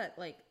say that,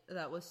 like,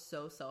 that was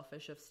so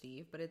selfish of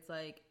Steve, but it's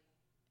like,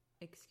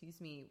 excuse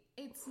me,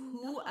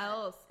 who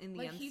else in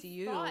the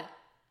MCU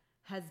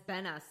has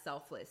been as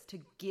selfless to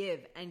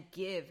give and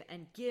give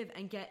and give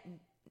and get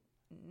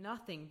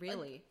nothing,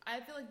 really?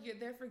 Like, I feel like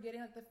they're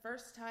forgetting, like, the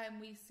first time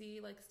we see,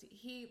 like,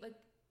 he, like,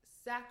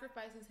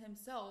 sacrifices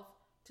himself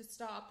to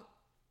stop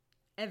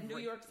New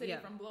York City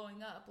from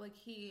blowing up. Like,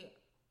 he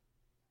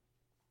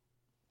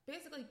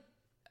basically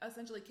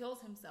essentially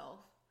kills himself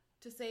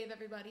to save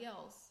everybody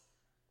else.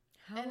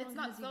 And it's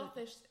not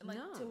selfish,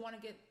 to want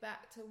to get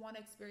back, to want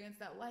to experience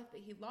that life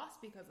that he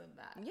lost because of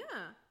that.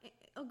 Yeah,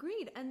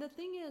 agreed. And the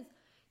thing is,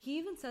 he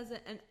even says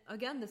it, and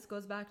again, this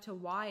goes back to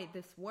why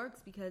this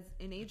works, because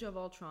in Age of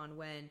Ultron,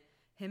 when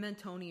him and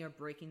Tony are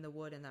breaking the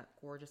wood in that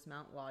gorgeous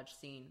Mount Lodge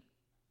scene,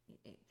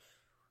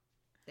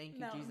 thank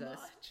you, Jesus.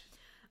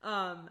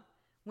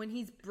 When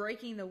he's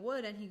breaking the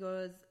wood,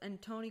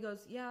 and Tony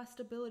goes, yeah,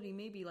 stability,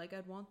 maybe, like,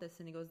 I'd want this.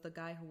 And he goes, the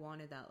guy who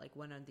wanted that, like,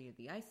 went under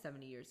the ice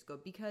 70 years ago,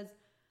 because...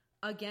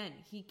 Again,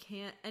 he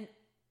can't, and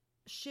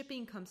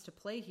shipping comes to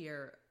play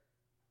here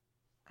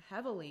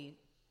heavily,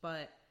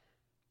 but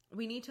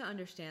we need to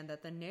understand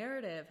that the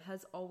narrative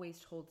has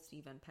always told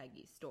Steve and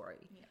Peggy's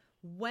story. Yeah.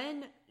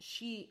 When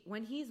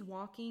he's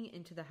walking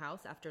into the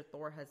house after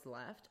Thor has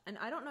left, and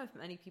I don't know if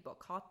many people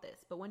caught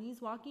this, but when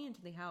he's walking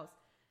into the house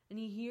and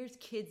he hears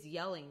kids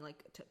yelling,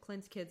 like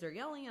Clint's kids are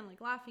yelling and like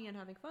laughing and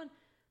having fun,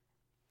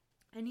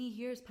 and he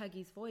hears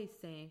Peggy's voice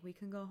saying, "We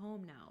can go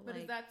home now." But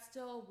is that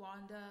still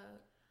Wanda?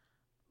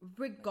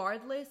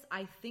 Regardless,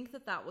 I think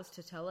that was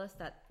to tell us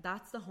that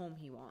that's the home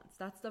he wants.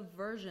 That's the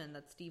version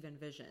that Steve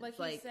envisions. Like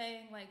he's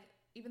saying, like,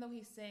 even though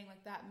he's saying,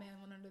 like, that man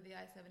went under the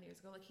ice 7 years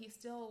ago, like, he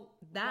still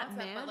that wants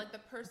man, that, but, like, the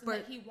person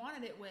that he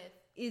wanted it with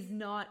is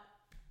not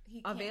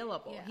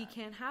available. Yeah. He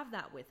can't have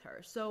that with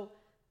her. So,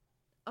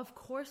 of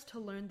course, to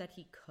learn that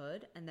he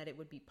could and that it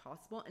would be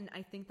possible, and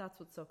I think that's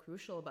what's so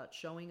crucial about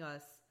showing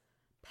us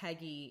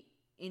Peggy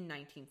in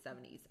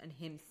 1970s and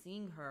him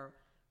seeing her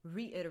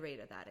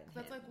reiterated that in him.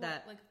 That's like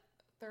that, what, like,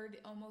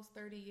 almost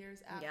 30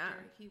 years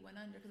after he went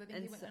under, because I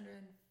think he went under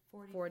in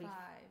 45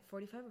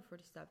 or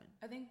 47.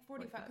 I think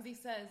 45, because he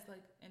says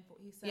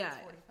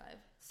 45.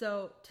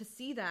 So to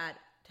see that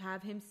to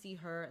have him see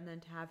her and then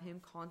to have him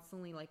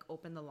constantly like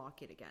open the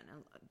locket again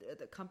and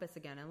the compass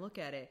again and look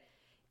at it,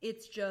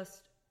 it's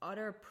just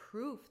utter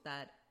proof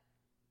that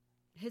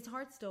his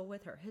heart's still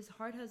with her. His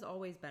heart has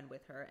always been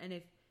with her. And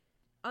if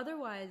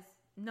otherwise,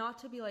 not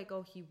to be like,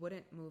 oh, he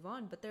wouldn't move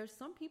on, but there's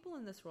some people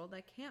in this world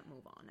that can't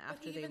move on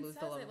after they lose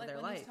the love of their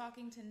life. When he's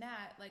talking to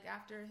Nat, like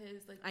after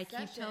his like I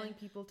keep telling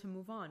people to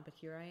move on, but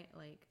here I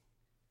like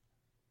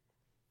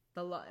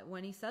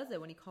when he says it,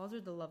 when he calls her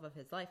the love of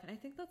his life, and I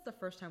think that's the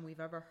first time we've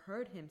ever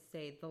heard him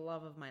say the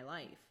love of my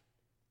life,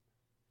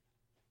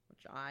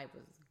 which I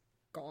was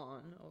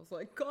gone. I was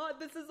like, God,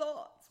 this is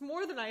all, it's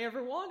more than I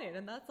ever wanted.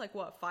 And that's like,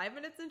 what, 5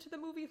 minutes into the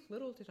movie?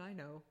 Little did I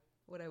know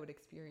what I would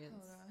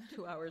experience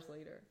 2 hours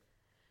later.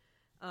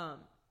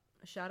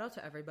 Shout out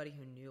to everybody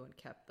who knew and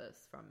kept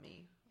this from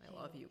me. I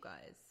love you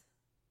guys.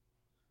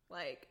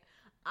 Like,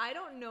 I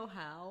don't know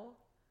how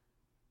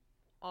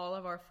all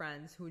of our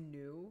friends who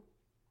knew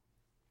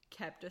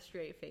kept a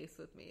straight face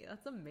with me.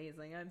 That's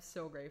amazing. I'm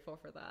so grateful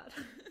for that.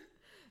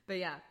 But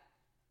yeah,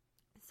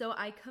 so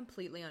I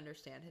completely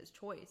understand his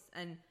choice.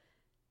 And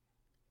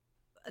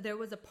there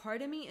was a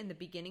part of me in the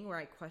beginning where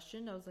I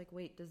questioned. I was like,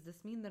 wait, does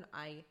this mean that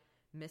I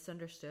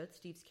misunderstood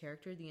Steve's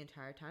character the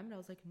entire time? And I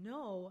was like,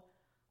 no,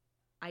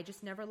 I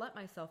just never let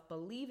myself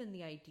believe in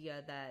the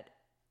idea that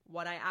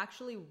what I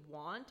actually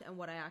want and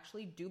what I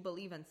actually do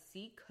believe and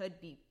see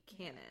could be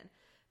canon.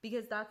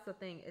 Because that's the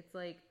thing. It's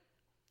like,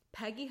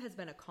 Peggy has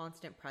been a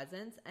constant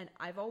presence, and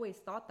I've always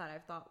thought that.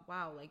 I've thought,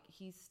 wow, like,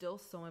 he's still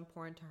so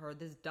important to her.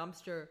 This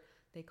dumpster,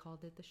 they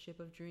called it the ship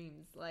of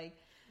dreams.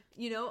 Like,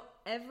 you know,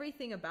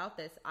 everything about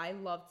this I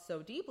loved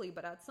so deeply,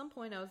 but at some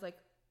point I was like,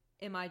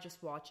 am I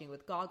just watching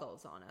with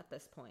goggles on at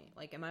this point?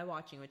 Like, am I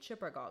watching with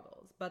chipper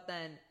goggles? But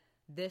then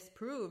this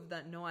proved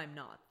that no, I'm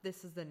not.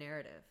 This is the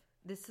narrative.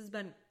 This has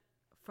been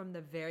from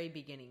the very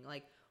beginning.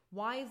 Like,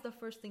 why is the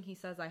first thing he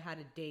says I had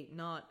a date,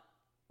 not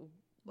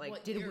like,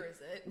 what year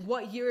is it?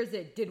 What year is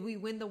it? Did we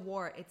win the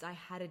war? It's I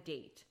had a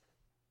date.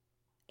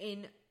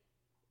 In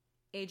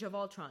Age of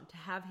Ultron, to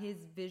have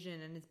his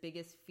vision and his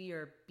biggest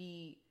fear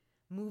be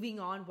moving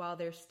on while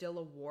there's still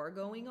a war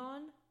going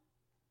on.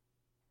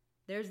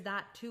 There's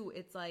that too.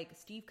 It's like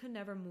Steve could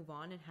never move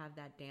on and have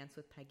that dance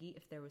with Peggy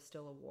if there was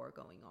still a war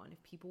going on,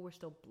 if people were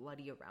still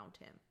bloody around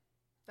him.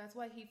 That's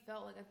why he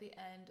felt like at the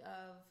end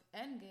of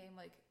Endgame,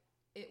 like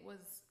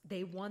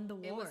they won the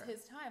war. It was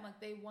his time. Like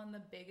they won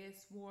the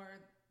biggest war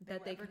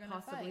that they could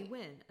possibly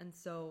win. And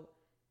so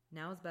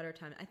now is better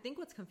time. I think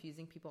what's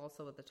confusing people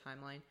also with the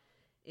timeline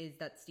is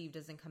that Steve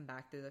doesn't come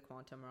back through the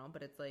quantum realm,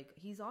 but it's like,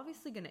 he's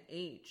obviously going to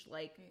age.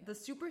 Like, the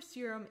super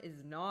serum is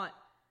not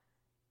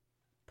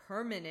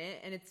permanent,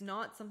 and it's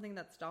not something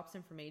that stops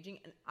him from aging.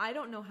 And I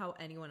don't know how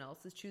anyone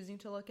else is choosing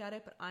to look at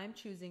it, but I'm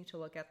choosing to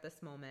look at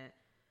this moment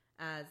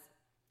as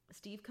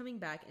Steve coming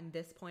back in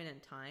this point in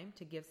time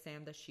to give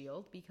Sam the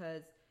shield,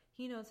 because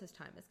he knows his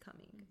time is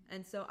coming. Mm-hmm.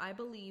 And so I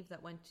believe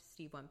that when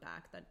Steve went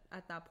back, that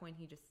at that point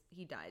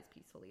he dies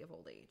peacefully of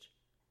old age.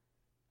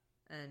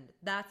 And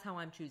that's how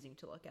I'm choosing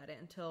to look at it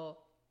until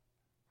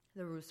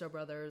the Russo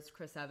brothers,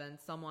 Chris Evans,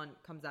 someone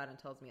comes out and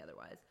tells me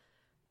otherwise.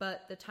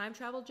 But the time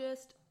travel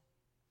gist,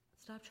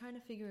 stop trying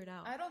to figure it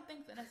out. I don't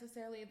think that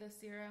necessarily the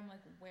serum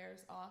like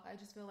wears off. I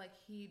just feel like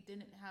he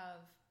didn't have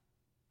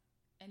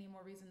any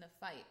more reason to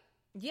fight.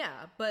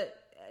 Yeah,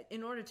 but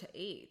in order to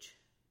age,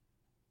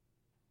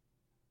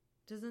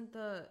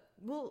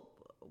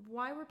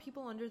 why were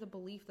people under the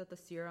belief that the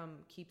serum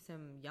keeps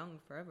him young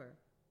forever?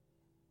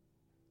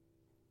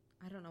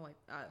 I don't know.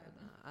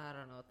 I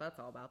don't know what that's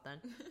all about then.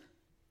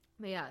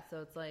 But yeah,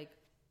 so it's like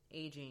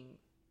aging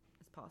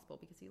is possible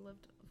because he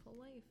lived a full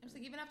life. It's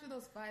like even after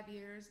those 5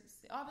 years,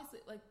 obviously,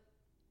 like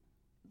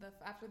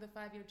after the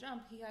 5-year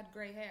jump, he had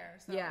gray hair.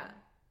 So. Yeah.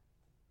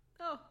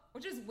 Oh,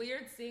 which is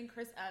weird seeing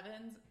Chris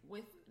Evans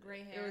with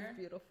gray hair. It was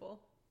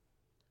beautiful.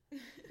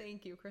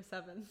 Thank you, Chris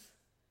Evans.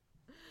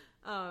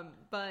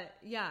 But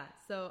yeah,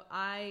 so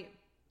I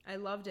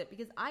loved it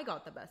because I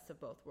got the best of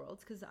both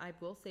worlds, because I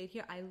will say it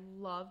here, I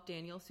love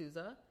Daniel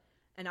Souza,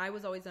 and I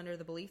was always under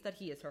the belief that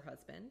he is her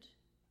husband.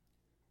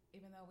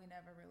 Even though we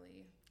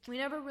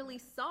never really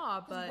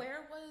saw, but...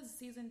 Where was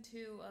season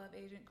 2 of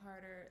Agent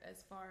Carter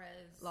as far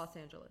as... Los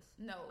Angeles.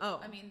 No. Oh.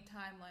 I mean,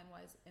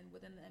 timeline-wise and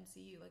within the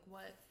MCU, like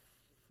what?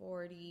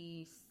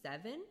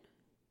 47?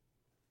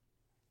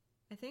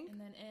 I think. And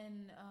then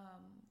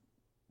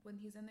when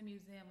he's in the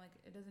museum, like,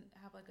 it doesn't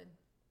have like a...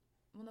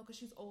 Well, no, because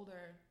she's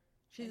older.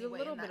 She's anyway,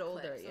 a little bit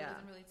older, so yeah. It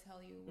doesn't really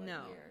tell you what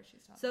year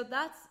she's talking about. So about.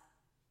 that's,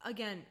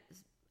 again,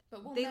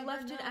 but they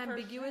left it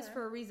ambiguous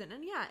for a reason.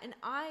 And yeah, and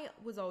I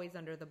was always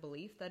under the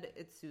belief that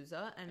it's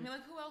Souza. And I mean,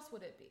 like, who else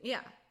would it be?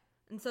 Yeah.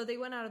 And so they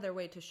went out of their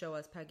way to show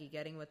us Peggy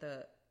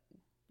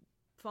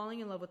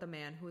falling in love with a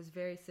man who was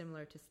very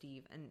similar to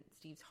Steve and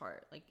Steve's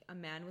heart. Like a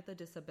man with a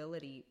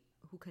disability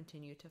who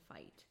continued to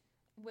fight.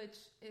 Which,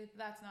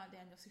 that's not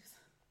Daniel Souza.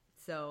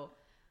 So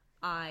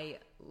I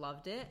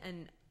loved it.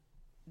 And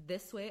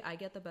this way, I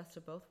get the best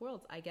of both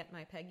worlds. I get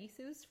my Peggy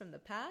Seuss from the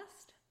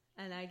past,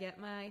 and I get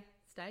my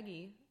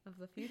Staggy of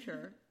the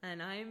future,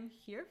 and I'm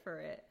here for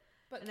it.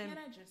 But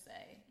I just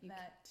say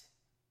that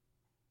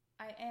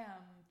I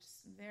am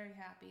just very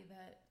happy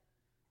that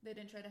they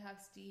didn't try to have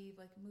Steve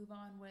like move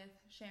on with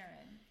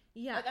Sharon.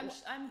 Yeah. Like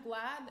I'm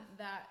glad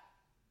that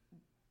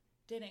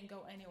didn't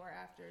go anywhere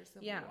after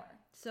Civil War.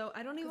 So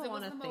I don't even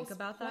want to think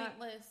about that.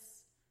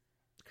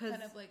 Because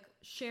kind of like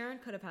Sharon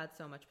could have had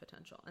so much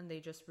potential, and they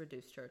just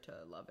reduced her to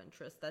a love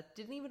interest that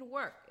didn't even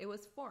work. It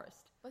was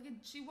forced. Like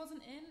she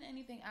wasn't in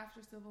anything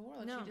after Civil War.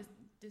 Like No. she just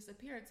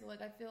disappeared. So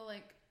like I feel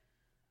like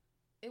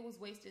it was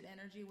wasted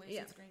energy,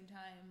 wasted screen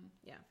time.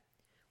 Yeah,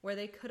 where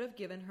they could have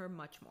given her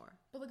much more.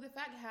 But like the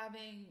fact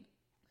having,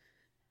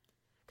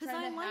 because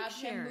I like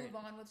Sharon. Him move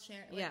on with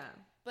Sharon. Like, yeah,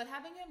 but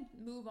having him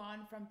move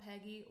on from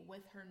Peggy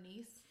with her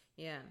niece.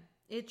 Yeah.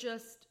 It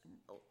just,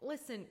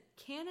 listen,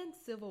 canon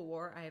Civil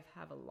War, I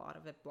have a lot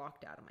of it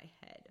blocked out of my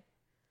head.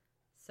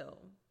 So,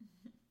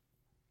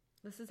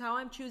 this is how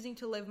I'm choosing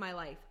to live my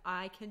life.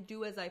 I can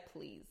do as I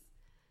please.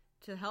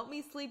 To help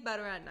me sleep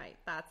better at night,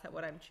 that's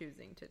what I'm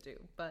choosing to do.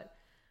 But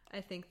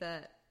I think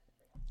that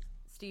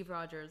Steve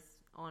Rogers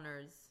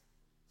honors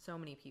so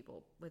many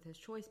people with his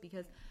choice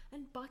because,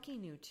 and Bucky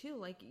knew too,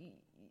 like,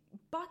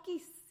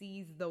 Bucky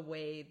sees the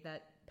way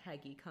that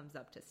Peggy comes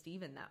up to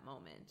Steve in that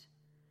moment.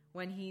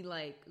 When he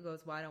like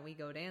goes, why don't we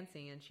go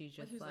dancing? And she's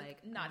just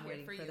like not I'm here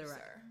waiting for you, the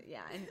sir.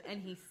 Yeah,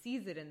 and he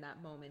sees it in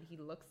that moment. He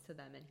looks to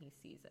them and he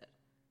sees it.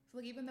 So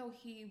like even though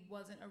he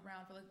wasn't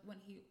around for like when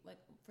he like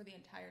for the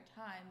entire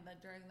time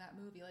that during that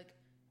movie, like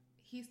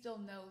he still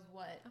knows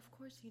what. Of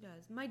course he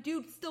does. My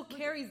dude still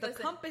carries the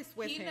compass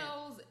with him. He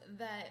knows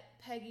that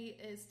Peggy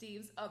is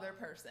Steve's other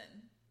person.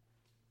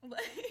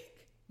 Like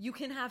you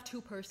can have two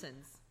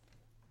persons.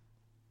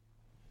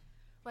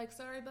 Like,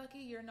 sorry, Bucky,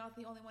 you're not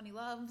the only one he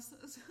loves.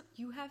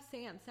 You have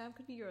Sam. Sam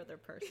could be your other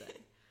person.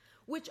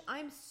 Which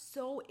I'm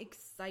so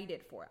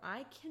excited for.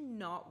 I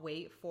cannot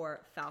wait for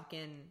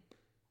Falcon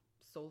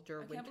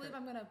Soldier Winter. I can't believe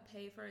I'm going to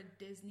pay for a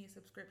Disney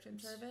subscription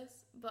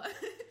service, but...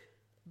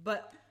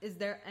 But is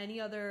there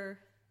any other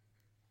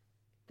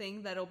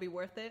thing that'll be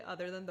worth it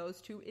other than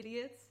those two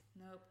idiots?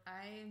 Nope.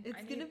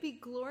 It's going to be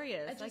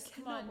glorious. I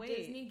cannot wait.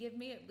 Disney, give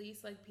me at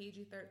least, like,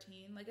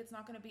 PG-13. Like, it's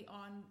not going to be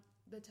on...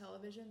 the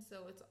television,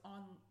 so it's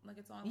on like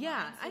it's online.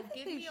 Yeah, so I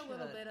think give me a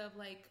little bit of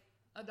like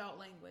adult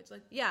language.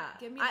 Like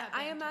give me that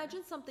I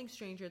imagine something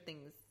Stranger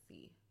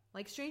Things-y.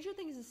 Like Stranger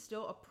Things is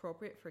still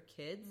appropriate for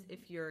kids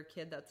if you're a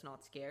kid that's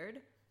not scared,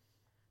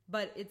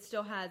 but it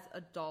still has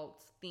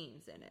adult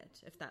themes in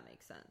it, if that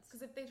makes sense.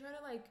 Because if they try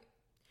to like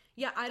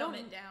dumb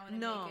it down and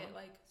make it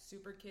like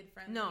super kid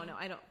friendly. No,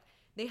 I don't.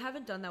 They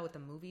haven't done that with the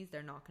movies.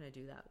 They're not going to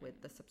do that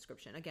with the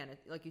subscription. Again,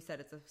 like you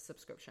said, it's a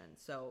subscription.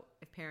 So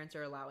if parents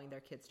are allowing their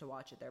kids to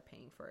watch it, they're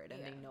paying for it,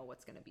 and they know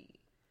what's going to be.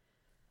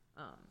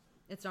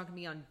 It's not going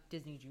to be on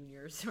Disney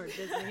Juniors or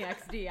Disney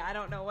XD. I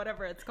don't know,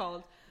 whatever it's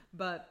called.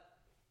 But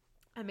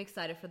I'm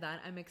excited for that.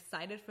 I'm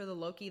excited for the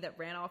Loki that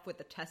ran off with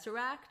the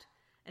Tesseract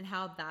and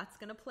how that's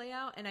going to play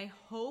out. And I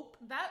hope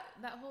that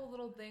whole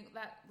little thing,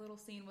 that little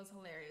scene was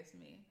hilarious to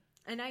me.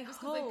 And I just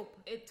hope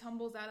it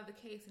tumbles out of the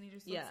case and he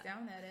just looks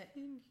down at it.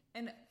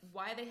 And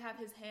why they have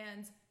his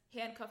hands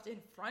handcuffed in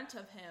front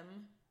of him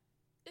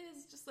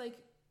is just like,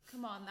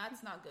 come on,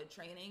 that's not good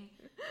training.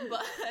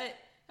 But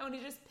when he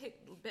just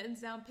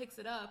bends down, picks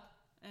it up,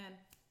 and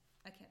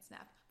I can't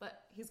snap,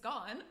 but he's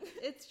gone.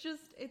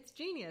 It's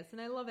genius,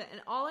 and I love it.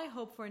 And all I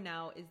hope for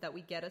now is that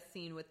we get a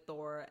scene with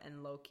Thor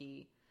and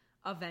Loki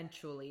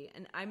eventually.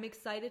 And I'm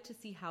excited to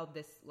see how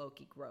this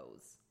Loki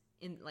grows.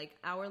 In like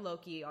our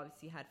Loki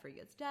obviously had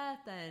Frigga's death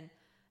and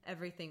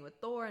everything with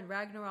Thor and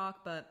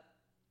Ragnarok, but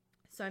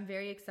so I'm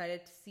very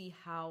excited to see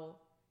how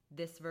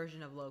this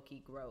version of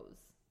Loki grows.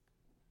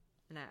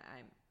 And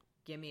I'm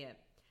give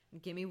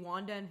me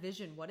Wanda and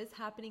Vision. What is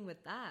happening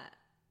with that?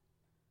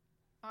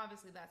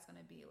 Obviously, that's going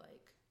to be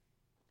like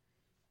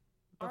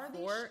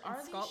before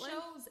are Scotland?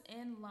 These shows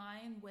in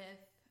line with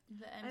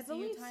the MCU I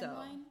believe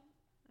timeline?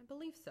 So. I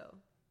believe so.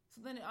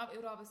 So then it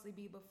would obviously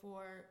be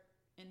before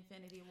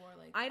Infinity War,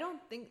 like I don't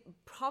think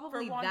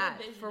probably for that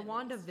WandaVision, for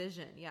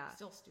WandaVision, yeah.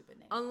 Still stupid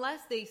name.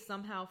 Unless they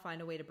somehow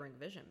find a way to bring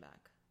Vision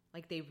back,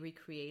 like they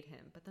recreate him,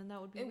 but then that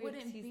would be weird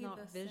because he's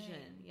not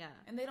Vision, yeah.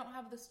 And they don't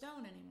have the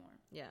stone anymore.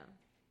 Yeah.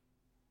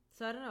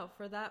 So I don't know.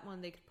 For that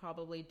one, they could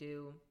probably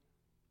do.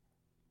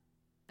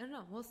 I don't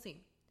know. We'll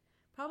see.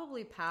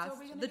 Probably past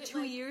the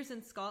 2 years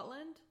in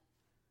Scotland.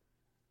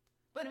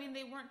 But I mean,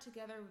 they weren't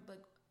together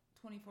like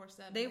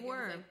 24/7. They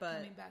weren't, but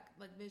coming back,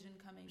 like Vision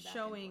coming back,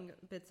 showing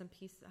bits and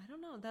pieces. I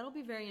don't know. That'll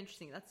be very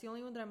interesting. That's the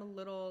only one that I'm a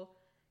little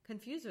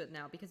confused with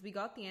now because we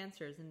got the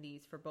answers in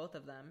these for both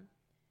of them,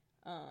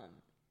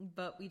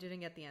 but we didn't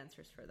get the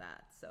answers for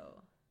that.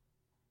 So,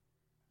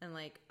 and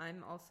like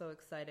I'm also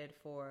excited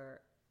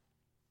for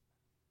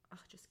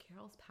just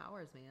Carol's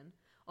powers, man.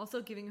 Also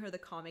giving her the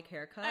comic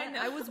haircut.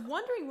 I was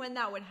wondering when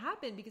that would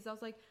happen because I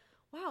was like,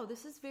 wow,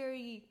 this is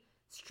very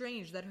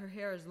strange that her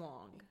hair is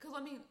long. Because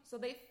I mean, so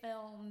they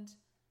filmed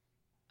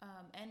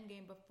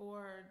Endgame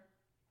before,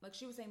 like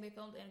she was saying, they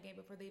filmed Endgame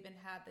before they even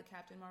had the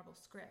Captain Marvel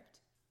script.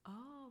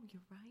 Oh,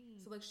 you're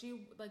right. So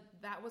like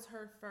that was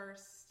her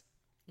first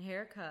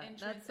haircut.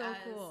 entrance That's so as-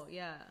 cool.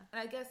 Yeah.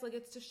 And I guess like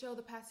it's to show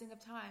the passing of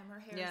time. Her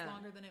hair Yeah. is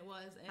longer than it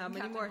was. In How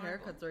many Captain more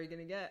Marvel. haircuts are you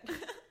gonna get?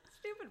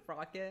 Stupid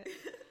Rocket.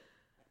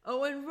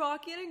 Oh, and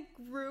Rocket and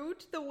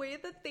Groot, the way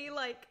that they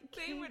like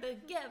They were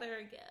together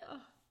again.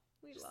 Oh,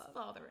 we Just love.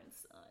 father and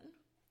son.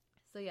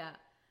 So yeah,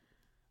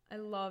 I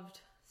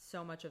loved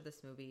so much of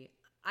this movie.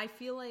 I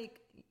feel like,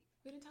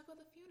 We didn't talk about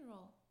the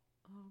funeral.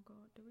 oh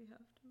god, do we have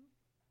to?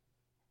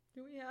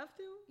 Do we have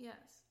to?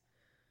 Yes.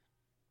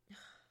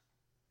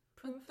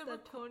 Proof The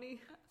that Tony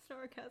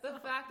Stark has The a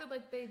fact that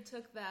like they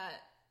took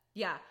that.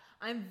 Yeah,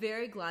 I'm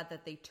very glad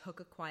that they took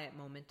a quiet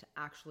moment to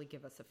actually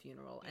give us a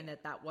funeral, and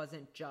that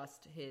wasn't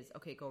just his,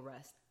 okay, go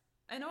rest.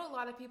 I know a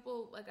lot of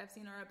people, like I've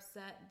seen, are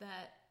upset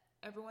that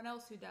everyone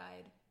else who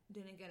died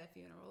didn't get a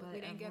funeral. Like, But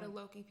we didn't get a everyone-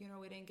 Loki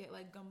funeral. We didn't get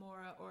like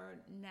Gamora or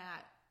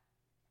Nat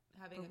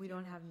having But a we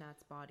don't funeral. have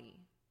Nat's body.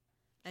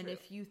 And True.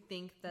 if you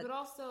think that But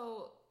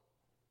also,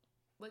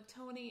 like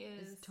Tony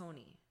is is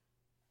Tony.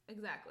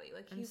 exactly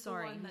like I'm he's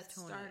sorry, the one he's that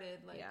Tony.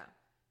 started like Yeah.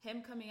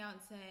 him coming out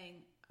and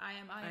saying I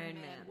am Iron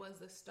Man was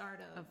the start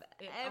of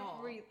it all.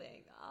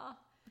 everything. Ah.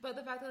 But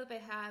the fact that they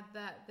had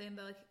that thing,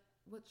 like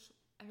which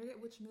I forget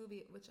which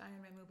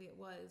Iron Man movie it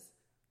was.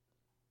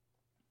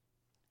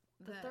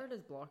 The third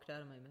is blocked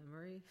out of my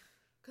memory.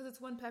 because it's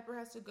when Pepper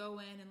has to go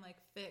in and like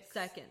fix.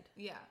 Second,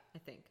 Yeah, I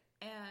think.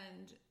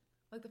 and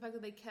like the fact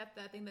that they kept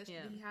that thing that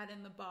Yeah. he had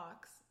in the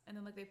box, and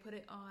then like they put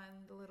it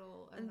on the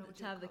little. I don't know And what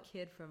to you have the call it.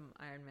 kid from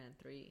Iron Man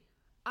 3.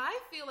 I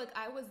feel like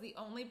I was the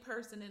only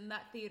person in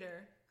that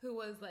theater who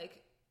was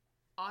like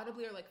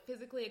audibly or like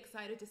physically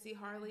excited to see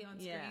Harley on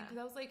screen Yeah. because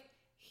I was like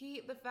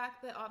the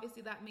fact that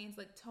obviously that means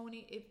like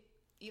Tony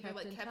either Kept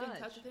like in kept in touch.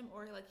 touch with him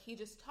or like he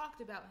just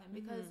talked about him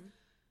because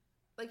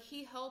like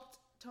he helped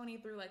Tony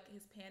through like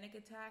his panic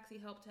attacks. He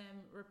helped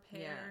him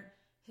repair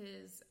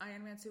his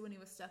Iron Man suit when he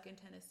was stuck in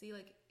Tennessee.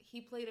 Like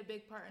he played a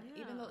big part, and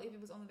even Yeah. though if he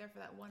was only there for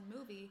that one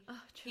movie,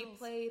 Oh, he chills.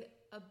 played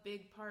a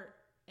big part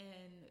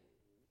in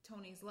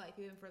Tony's life,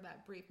 even for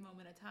that brief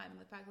moment of time. And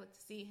the fact, like, to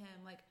see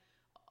him, like,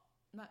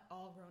 not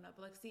all grown up,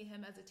 but like see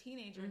him as a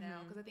teenager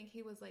now, because I think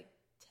he was like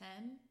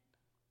 10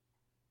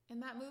 in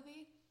that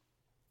movie.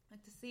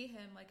 Like to see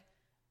him, like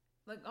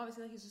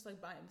obviously like, he's just like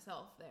by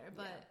himself there,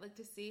 but like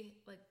to see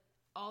like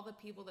all the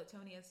people that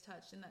Tony has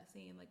touched in that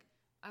scene, like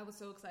I was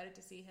so excited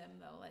to see him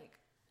though, like.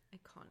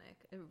 Iconic.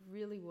 It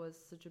really was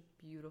such a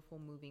beautiful,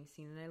 moving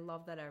scene, and I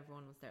love that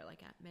everyone was there.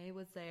 Like Aunt May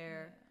was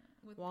there,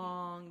 With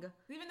Wong.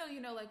 even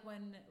though like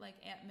when like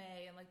Aunt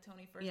May and like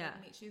Tony first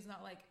like, meet, she's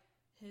not like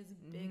his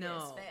biggest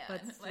No, fan,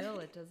 but still,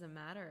 like, it doesn't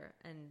matter.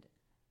 And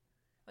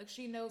like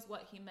she knows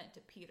what he meant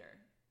to Peter,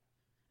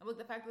 and like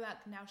the fact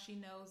that now she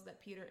knows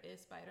that Peter is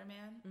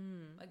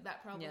Spider-Man, like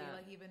that probably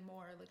like even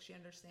more like she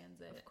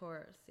understands it. of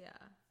course, yeah.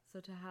 So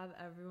to have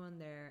everyone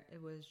there,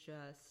 it was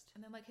just.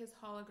 And then like his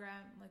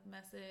hologram like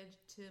message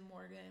to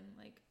Morgan,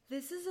 like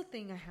This is a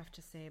thing I have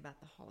to say about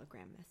the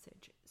hologram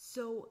message.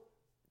 So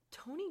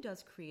Tony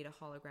does create a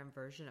hologram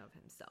version of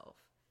himself.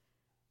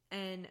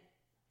 And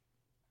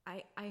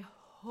I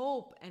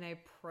hope and I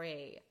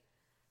pray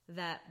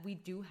that we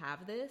do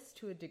have this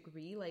to a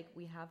degree. Like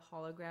we have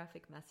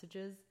holographic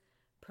messages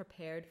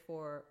prepared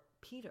for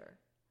Peter.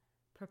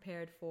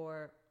 Prepared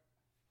for...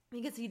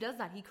 Because he does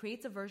that. He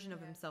creates a version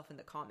of himself in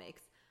the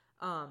comics.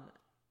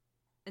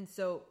 And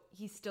so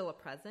he's still a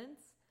presence.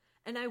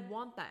 And I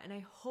want that. And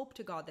I hope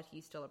to God that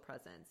he's still a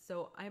presence.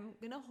 So I'm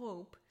going to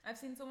hope. I've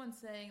seen someone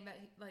saying that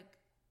like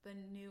the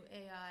new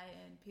AI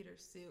in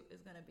Peter's suit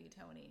is gonna be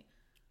Tony.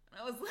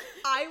 And I was like,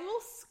 I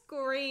will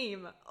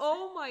scream.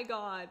 Oh my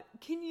God.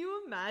 Can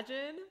you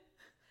imagine?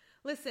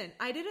 Listen,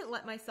 I didn't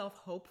let myself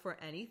hope for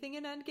anything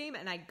in Endgame,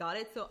 and I got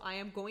it. So I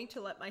am going to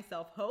let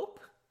myself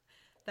hope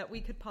that we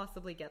could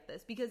possibly get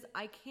this, because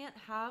I can't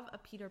have a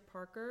Peter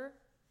Parker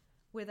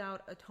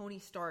without a Tony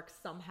Stark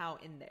somehow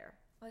in there.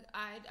 like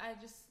I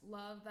just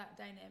love that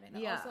dynamic.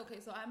 Yeah. Also, okay,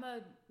 so I'm a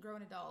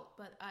grown adult,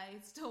 but I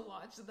still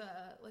watch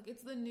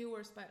it's the newer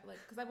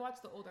because I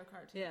watched the older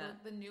cartoon, Yeah.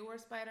 the newer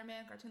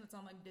Spider-Man cartoon that's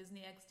on like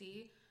Disney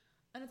XD,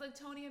 and it's like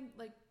Tony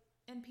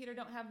and Peter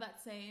don't have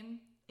that same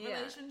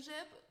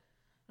relationship.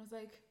 I was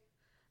like,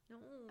 No.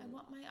 I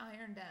want my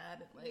Iron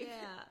Dad. Like,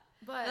 Yeah.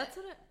 but That's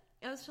what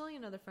I was telling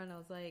another friend. I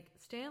was like,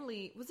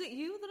 Stanley, was it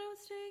you that I was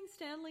saying?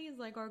 Stanley is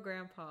like our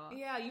grandpa.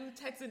 yeah, you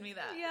texted me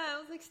that. Yeah, I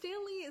was like,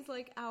 Stanley is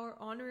like our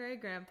honorary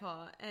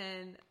grandpa,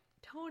 and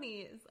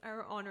Tony is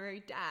our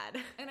honorary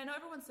dad. And I know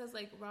everyone says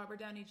like Robert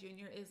Downey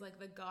Jr. is like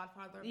the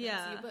godfather of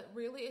Yeah. MCU, but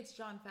really it's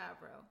Jon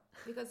Favreau,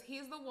 because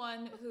he's the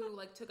one who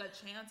like took a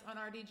chance on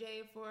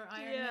RDJ for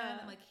Iron Man,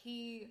 and like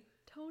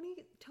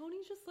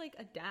Tony's just like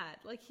a dad.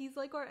 Like he's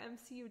like our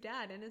MCU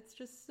dad, and it's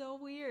just so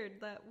weird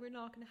that we're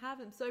not going to have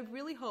him. So I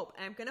really hope,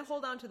 and I'm going to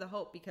hold on to the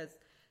hope, because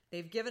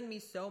they've given me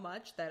so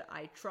much that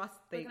I trust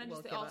they But can I will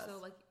just give say also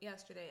us. like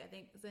yesterday I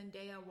think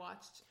Zendaya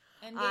watched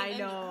Endgame, I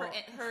know.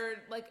 and her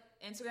like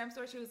Instagram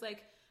story, she was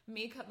like,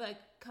 me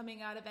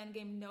coming out of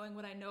Endgame knowing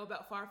what I know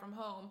about Far From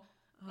Home,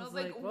 I was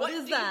like, what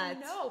is that?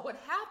 You know what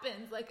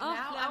happens? Like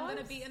now I'm going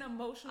to be an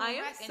emotional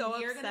wreck, and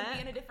you're going to be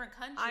in a different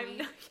country.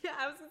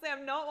 I was going to say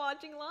I'm not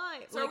watching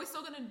live. So are we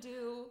still going to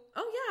do?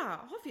 Oh yeah,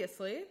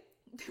 obviously.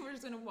 We're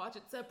just going to watch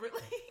it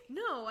separately.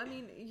 No, I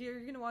mean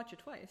you're going to watch it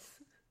twice.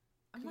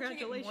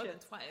 Congratulations. More than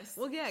twice.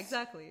 Well, yeah,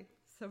 exactly.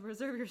 So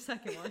reserve your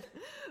second one.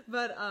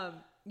 But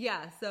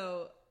yeah.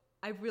 So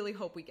I really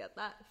hope we get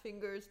that.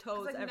 Fingers,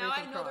 toes, everything now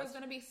I know crossed. there's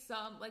going to be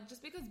some, like,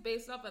 just because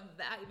based off of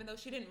that, even though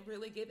she didn't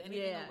really give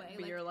anything away,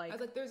 but you're like, I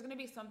was like, there's going to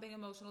be something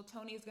emotional.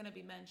 Tony's going to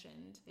be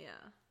mentioned. Yeah.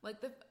 Like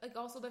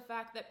also the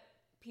fact that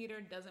Peter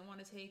doesn't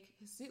want to take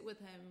his suit with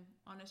him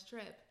on his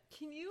trip.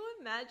 Can you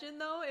imagine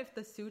though if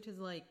the suit is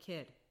like,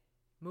 kid,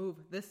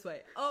 move this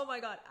way? Oh my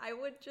god, I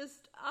would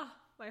just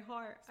my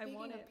heart. Speaking I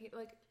want it. Peter,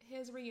 like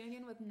his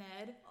reunion with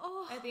Ned.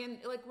 Oh. At the end,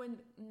 like when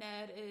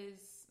Ned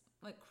is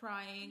like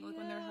crying, like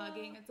when they're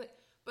hugging, it's like.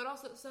 But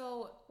also,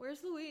 so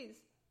where's Louise?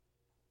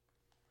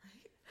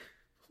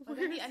 Like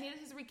I needed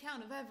his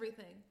recount of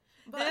everything.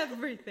 But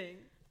everything.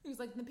 He was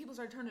like, then people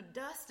started turning to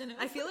dust, and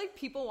I feel like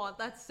people want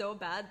that so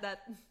bad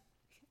that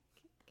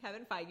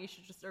Kevin Feige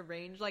should just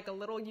arrange like a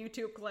little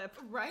YouTube clip,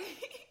 right?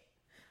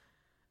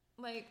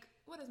 Like,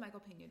 what is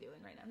Michael Pena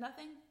doing right now?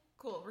 Nothing.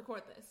 Cool.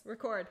 Record this.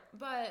 Record.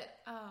 But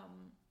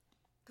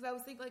because I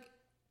was thinking like.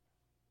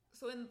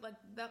 So in like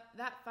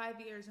that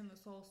 5 years in the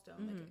Soul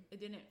Stone, like it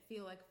didn't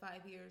feel like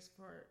 5 years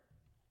for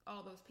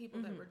all those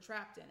people that were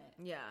trapped in it.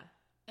 Yeah.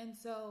 And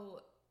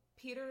so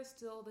Peter is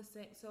still the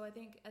same. So I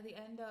think at the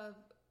end of,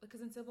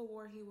 because in Civil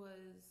War he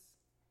was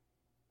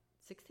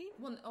 16.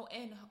 Well,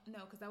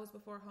 because that was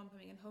before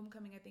Homecoming. In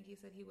Homecoming, I think he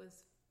said he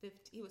was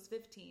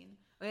 15.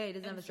 Oh yeah, he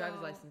doesn't have his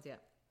driver's license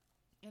yet.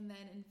 And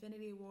then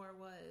Infinity War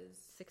was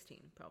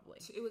 16, probably.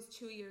 It was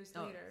 2 years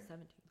later.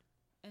 17.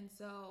 And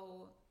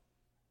so.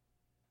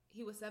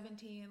 He was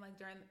 17, like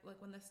during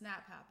like when the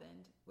snap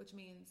happened, which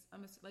means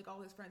like all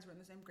his friends were in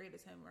the same grade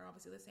as him, or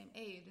obviously the same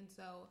age, and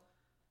so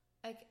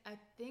like I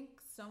think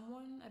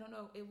someone, I don't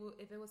know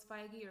if it was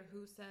Feige or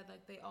who said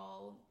like they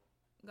all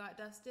got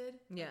dusted,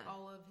 like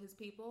all of his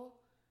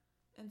people,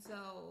 and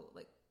so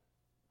like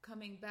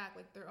coming back,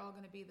 like they're all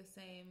going to be the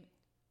same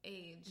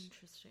age.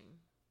 Interesting.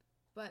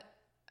 But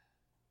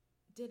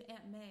did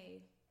Aunt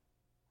May?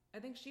 I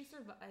think she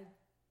survived.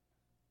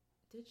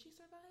 Did she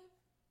survive?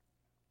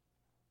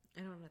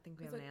 I don't think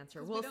we have an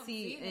answer. We'll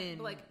see in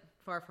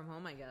Far From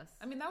Home, I guess.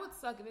 I mean, that would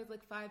suck if it was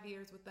like 5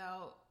 years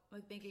without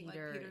like thinking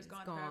Peter's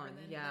gone forever, and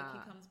then like he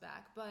comes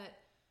back. But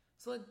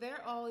so like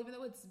they're all, even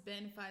though it's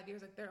been 5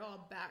 years, like they're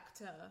all back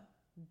to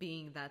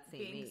being that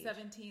same age.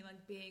 17,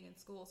 like being in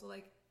school. So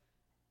like,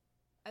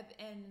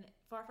 and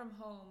Far From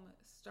Home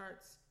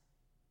starts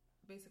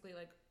basically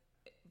like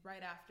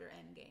right after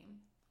Endgame.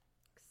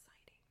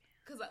 Exciting, man.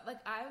 Because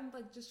like I'm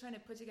like just trying to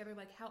put together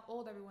like how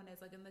old everyone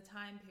is like in the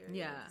time period.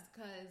 Yeah.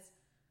 Because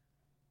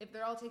if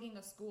they're all taking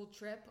a school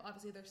trip,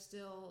 obviously they're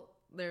still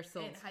in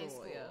high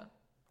school. Yeah.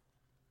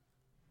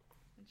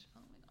 Which,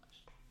 oh my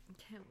gosh. I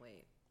can't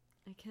wait.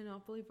 I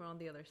cannot believe we're on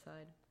the other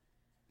side.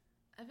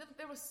 I feel like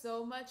there was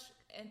so much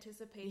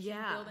anticipation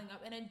building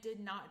up, and it did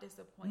not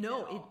disappoint.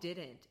 No, it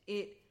didn't.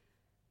 It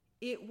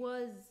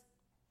was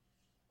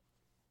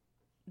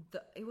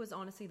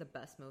honestly the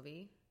best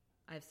movie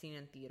I've seen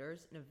in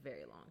theaters in a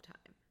very long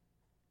time.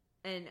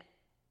 And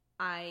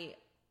I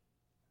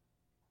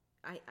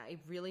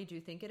really do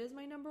think it is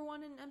my number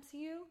one in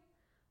MCU.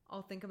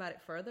 I'll think about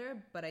it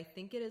further, but I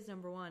think it is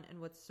number one. And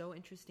what's so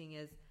interesting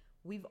is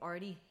we've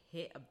already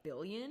hit 1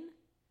 billion,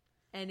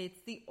 and it's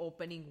the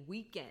opening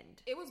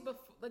weekend. It was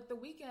before, like the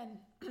weekend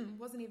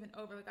wasn't even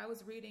over. Like I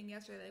was reading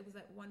yesterday, it was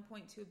at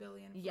 1.2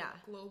 billion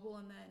for global,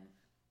 and then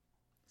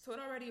so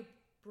it already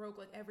broke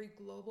like every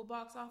global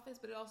box office,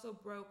 but it also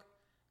broke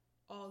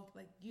all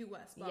like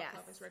U.S. box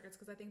office records,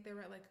 because I think they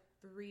were at like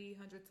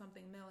 300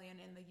 something million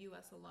in the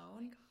U.S.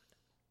 alone.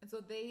 And so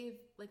they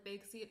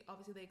exceeded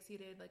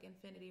like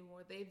Infinity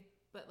War.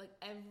 But like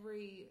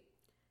every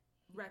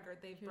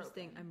record they've broken. Here's the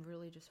thing, I'm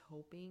really just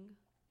hoping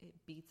it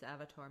beats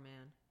Avatar,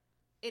 man.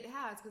 It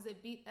has, because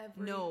it beat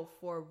every... No,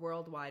 for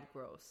worldwide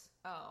gross.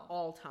 Oh.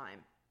 All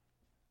time.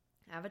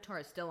 Avatar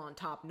is still on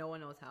top. No one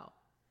knows how.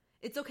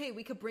 It's okay.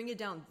 We could bring it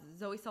down.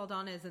 Zoe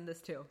Saldana is in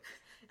this too.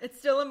 It's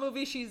still a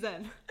movie she's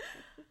in.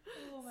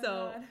 Oh my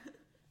God.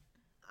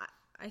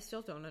 I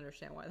still don't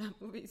understand why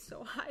that movie's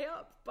so high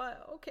up,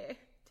 but okay.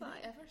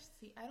 I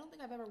don't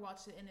think I've ever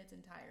watched it in its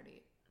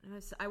entirety.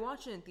 I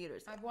watched it in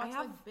theaters. I've watched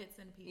like bits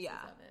and pieces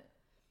of it.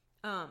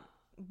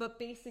 But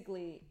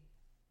basically,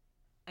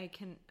 I'm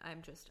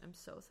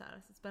so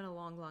sad. It's been a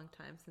long, long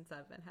time since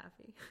I've been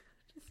happy.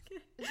 Just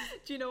kidding.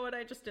 Do you know what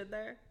I just did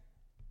there?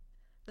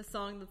 The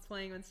song that's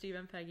playing when Steve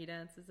and Peggy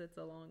dances, it's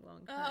a long,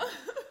 long time.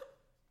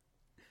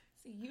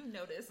 See, you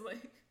notice,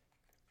 like...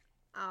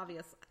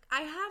 Obvious.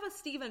 I have a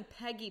Steve and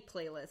Peggy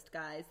playlist,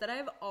 guys, that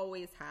I've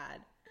always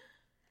had.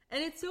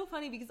 And it's so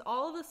funny because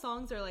all of the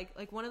songs are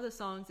like one of the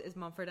songs is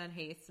Mumford and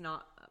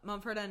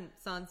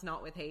Sons,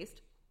 Not With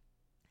Haste.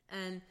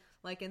 And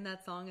like in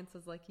that song, it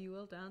says like, you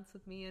will dance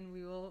with me and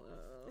we will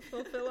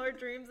fulfill our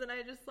dreams. And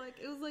I just like,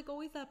 it was like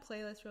always that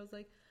playlist where I was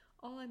like,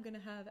 all I'm going to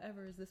have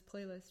ever is this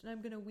playlist, and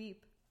I'm going to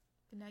weep.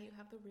 But now you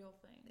have the real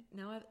thing.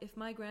 Now, if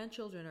my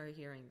grandchildren are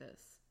hearing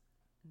this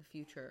in the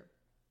future,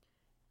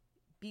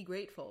 be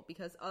grateful,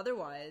 because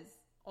otherwise,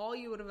 all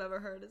you would have ever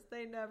heard is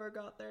they never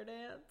got their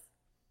dance.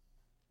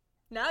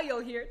 Now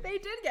you'll hear they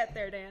did get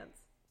their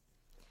dance.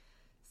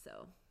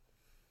 So,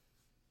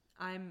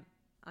 I'm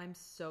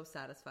so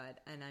satisfied,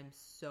 and I'm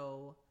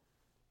so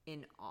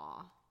in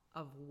awe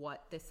of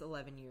what this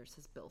 11 years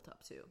has built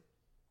up to.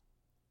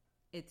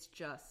 It's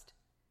just,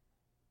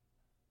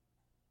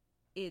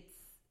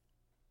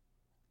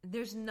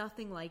 there's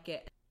nothing like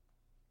it.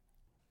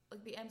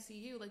 Like the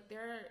MCU, like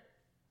they're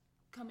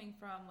coming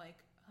from like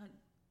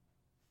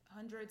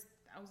hundreds,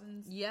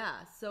 thousands,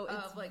 so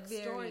of it's like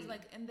very... stories,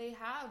 like, and they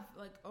have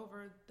like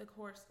over the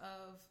course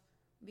of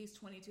these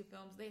 22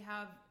 films, they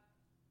have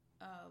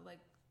like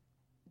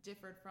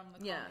differed from the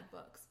comic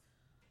books,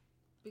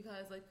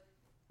 because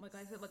like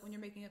I said, like when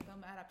you're making a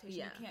film adaptation,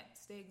 you can't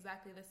stay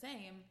exactly the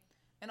same,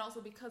 and also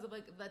because of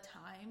like the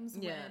times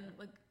when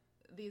like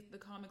the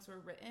comics were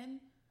written,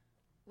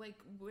 like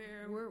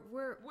we're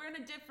in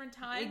a different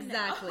time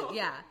exactly now.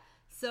 Yeah,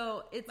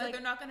 so it's like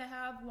they're not gonna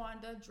have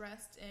Wanda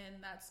dressed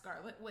in that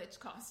Scarlet Witch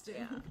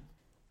costume.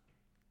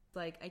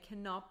 Like, I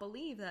cannot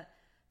believe that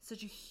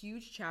such a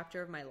huge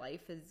chapter of my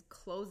life is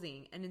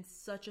closing, and in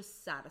such a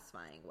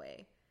satisfying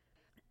way.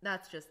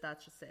 That's just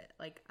it.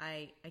 Like,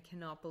 I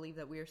cannot believe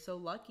that we are so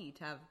lucky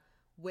to have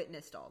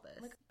witnessed all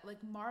this.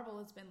 Like Marvel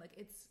has been like,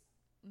 it's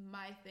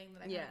my thing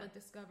that I kind of like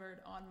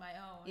discovered on my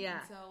own.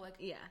 Yeah. And so like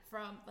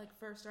from like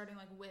first starting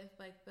like with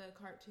like the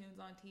cartoons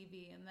on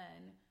TV, and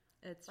then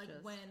it's like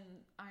just... when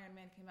Iron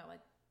Man came out,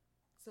 like,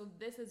 so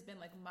this has been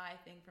like my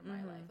thing for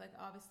my life. Like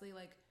obviously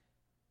like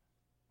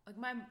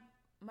my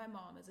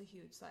mom is a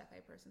huge sci-fi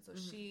person, so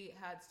she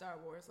had Star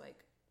Wars,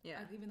 like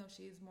even though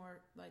she's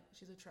more like,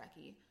 she's a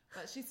Trekkie,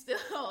 but she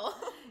still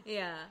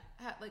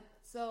had like,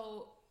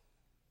 so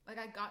like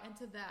I got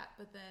into that,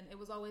 but then it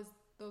was always,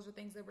 those were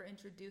things that were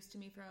introduced to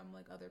me from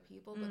like other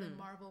people, but then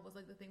Marvel was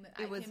like the thing that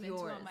I came into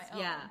on my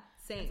own.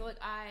 Same. And so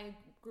like I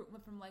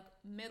went from like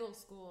middle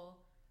school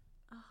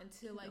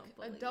until like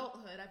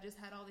adulthood. I've just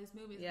had all these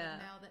movies. Like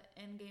now that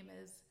Endgame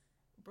has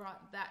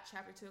brought that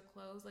chapter to a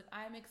close, like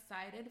I'm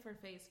excited for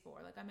Phase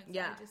 4. Like I'm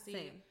excited to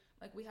see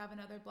like we have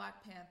another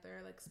Black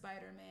Panther, like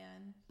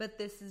Spider-Man. But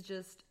this is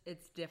just,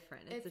 it's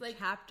different. It's a like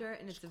chapter,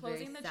 and it's a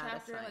very satisfying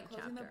chapter. Like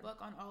closing the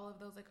book on all of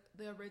those, like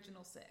the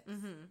original 6.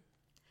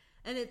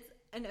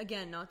 And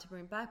again, not to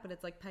bring back, but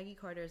it's like Peggy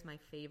Carter is my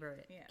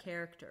favorite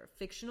character.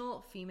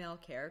 Fictional female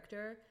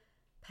character.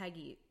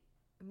 Peggy.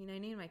 I mean, I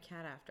named my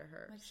cat after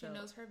her. Like, she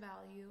knows her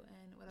value,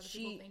 and whatever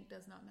people think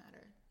does not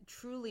matter.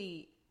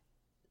 Truly.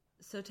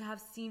 So to have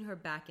seen her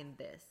back in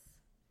this,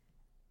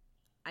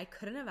 I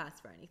couldn't have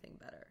asked for anything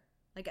better.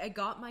 Like, I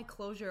got my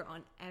closure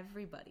on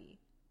everybody.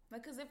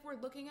 Like, because if we're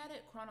looking at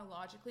it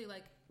chronologically,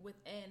 like,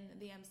 within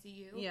the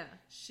MCU,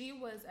 she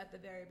was at the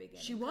very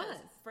beginning. She was.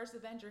 First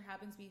Avenger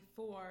happens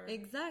before...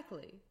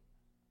 Exactly.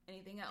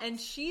 Anything else. And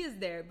she is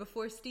there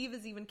before Steve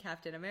is even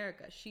Captain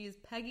America. She is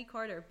Peggy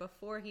Carter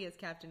before he is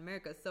Captain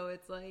America. So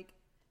it's like,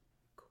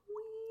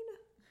 queen.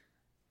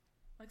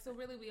 Like, so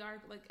really we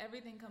are, like,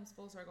 everything comes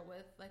full circle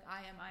with, like, I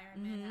Am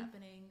Iron Man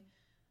happening.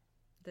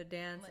 The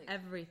dance, like,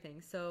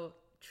 everything. So...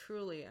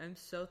 Truly, I'm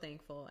so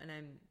thankful, and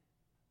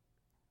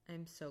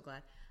I'm so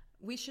glad.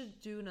 We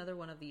should do another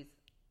one of these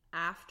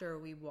after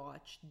we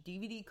watch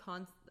DVD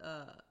commentary.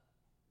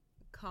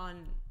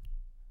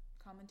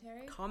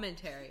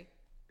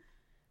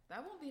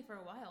 That won't be for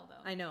a while,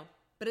 though. I know,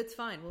 but it's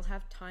fine. We'll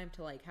have time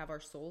to like have our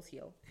souls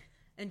heal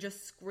and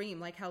just scream,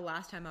 like how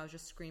last time I was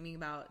just screaming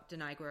about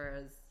Denai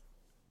Guerra's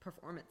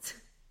performance.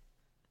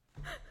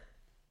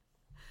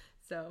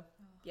 So,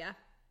 yeah.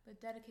 The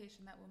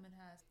dedication that woman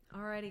has.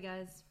 Alrighty,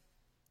 guys.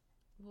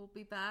 We'll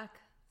be back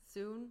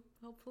soon,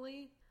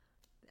 hopefully.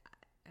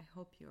 I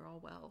hope you're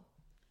all well.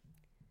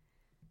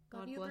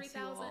 God bless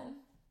you all.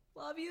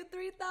 Love you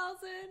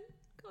 3,000.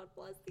 God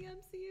bless the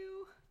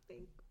MCU.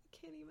 Can't.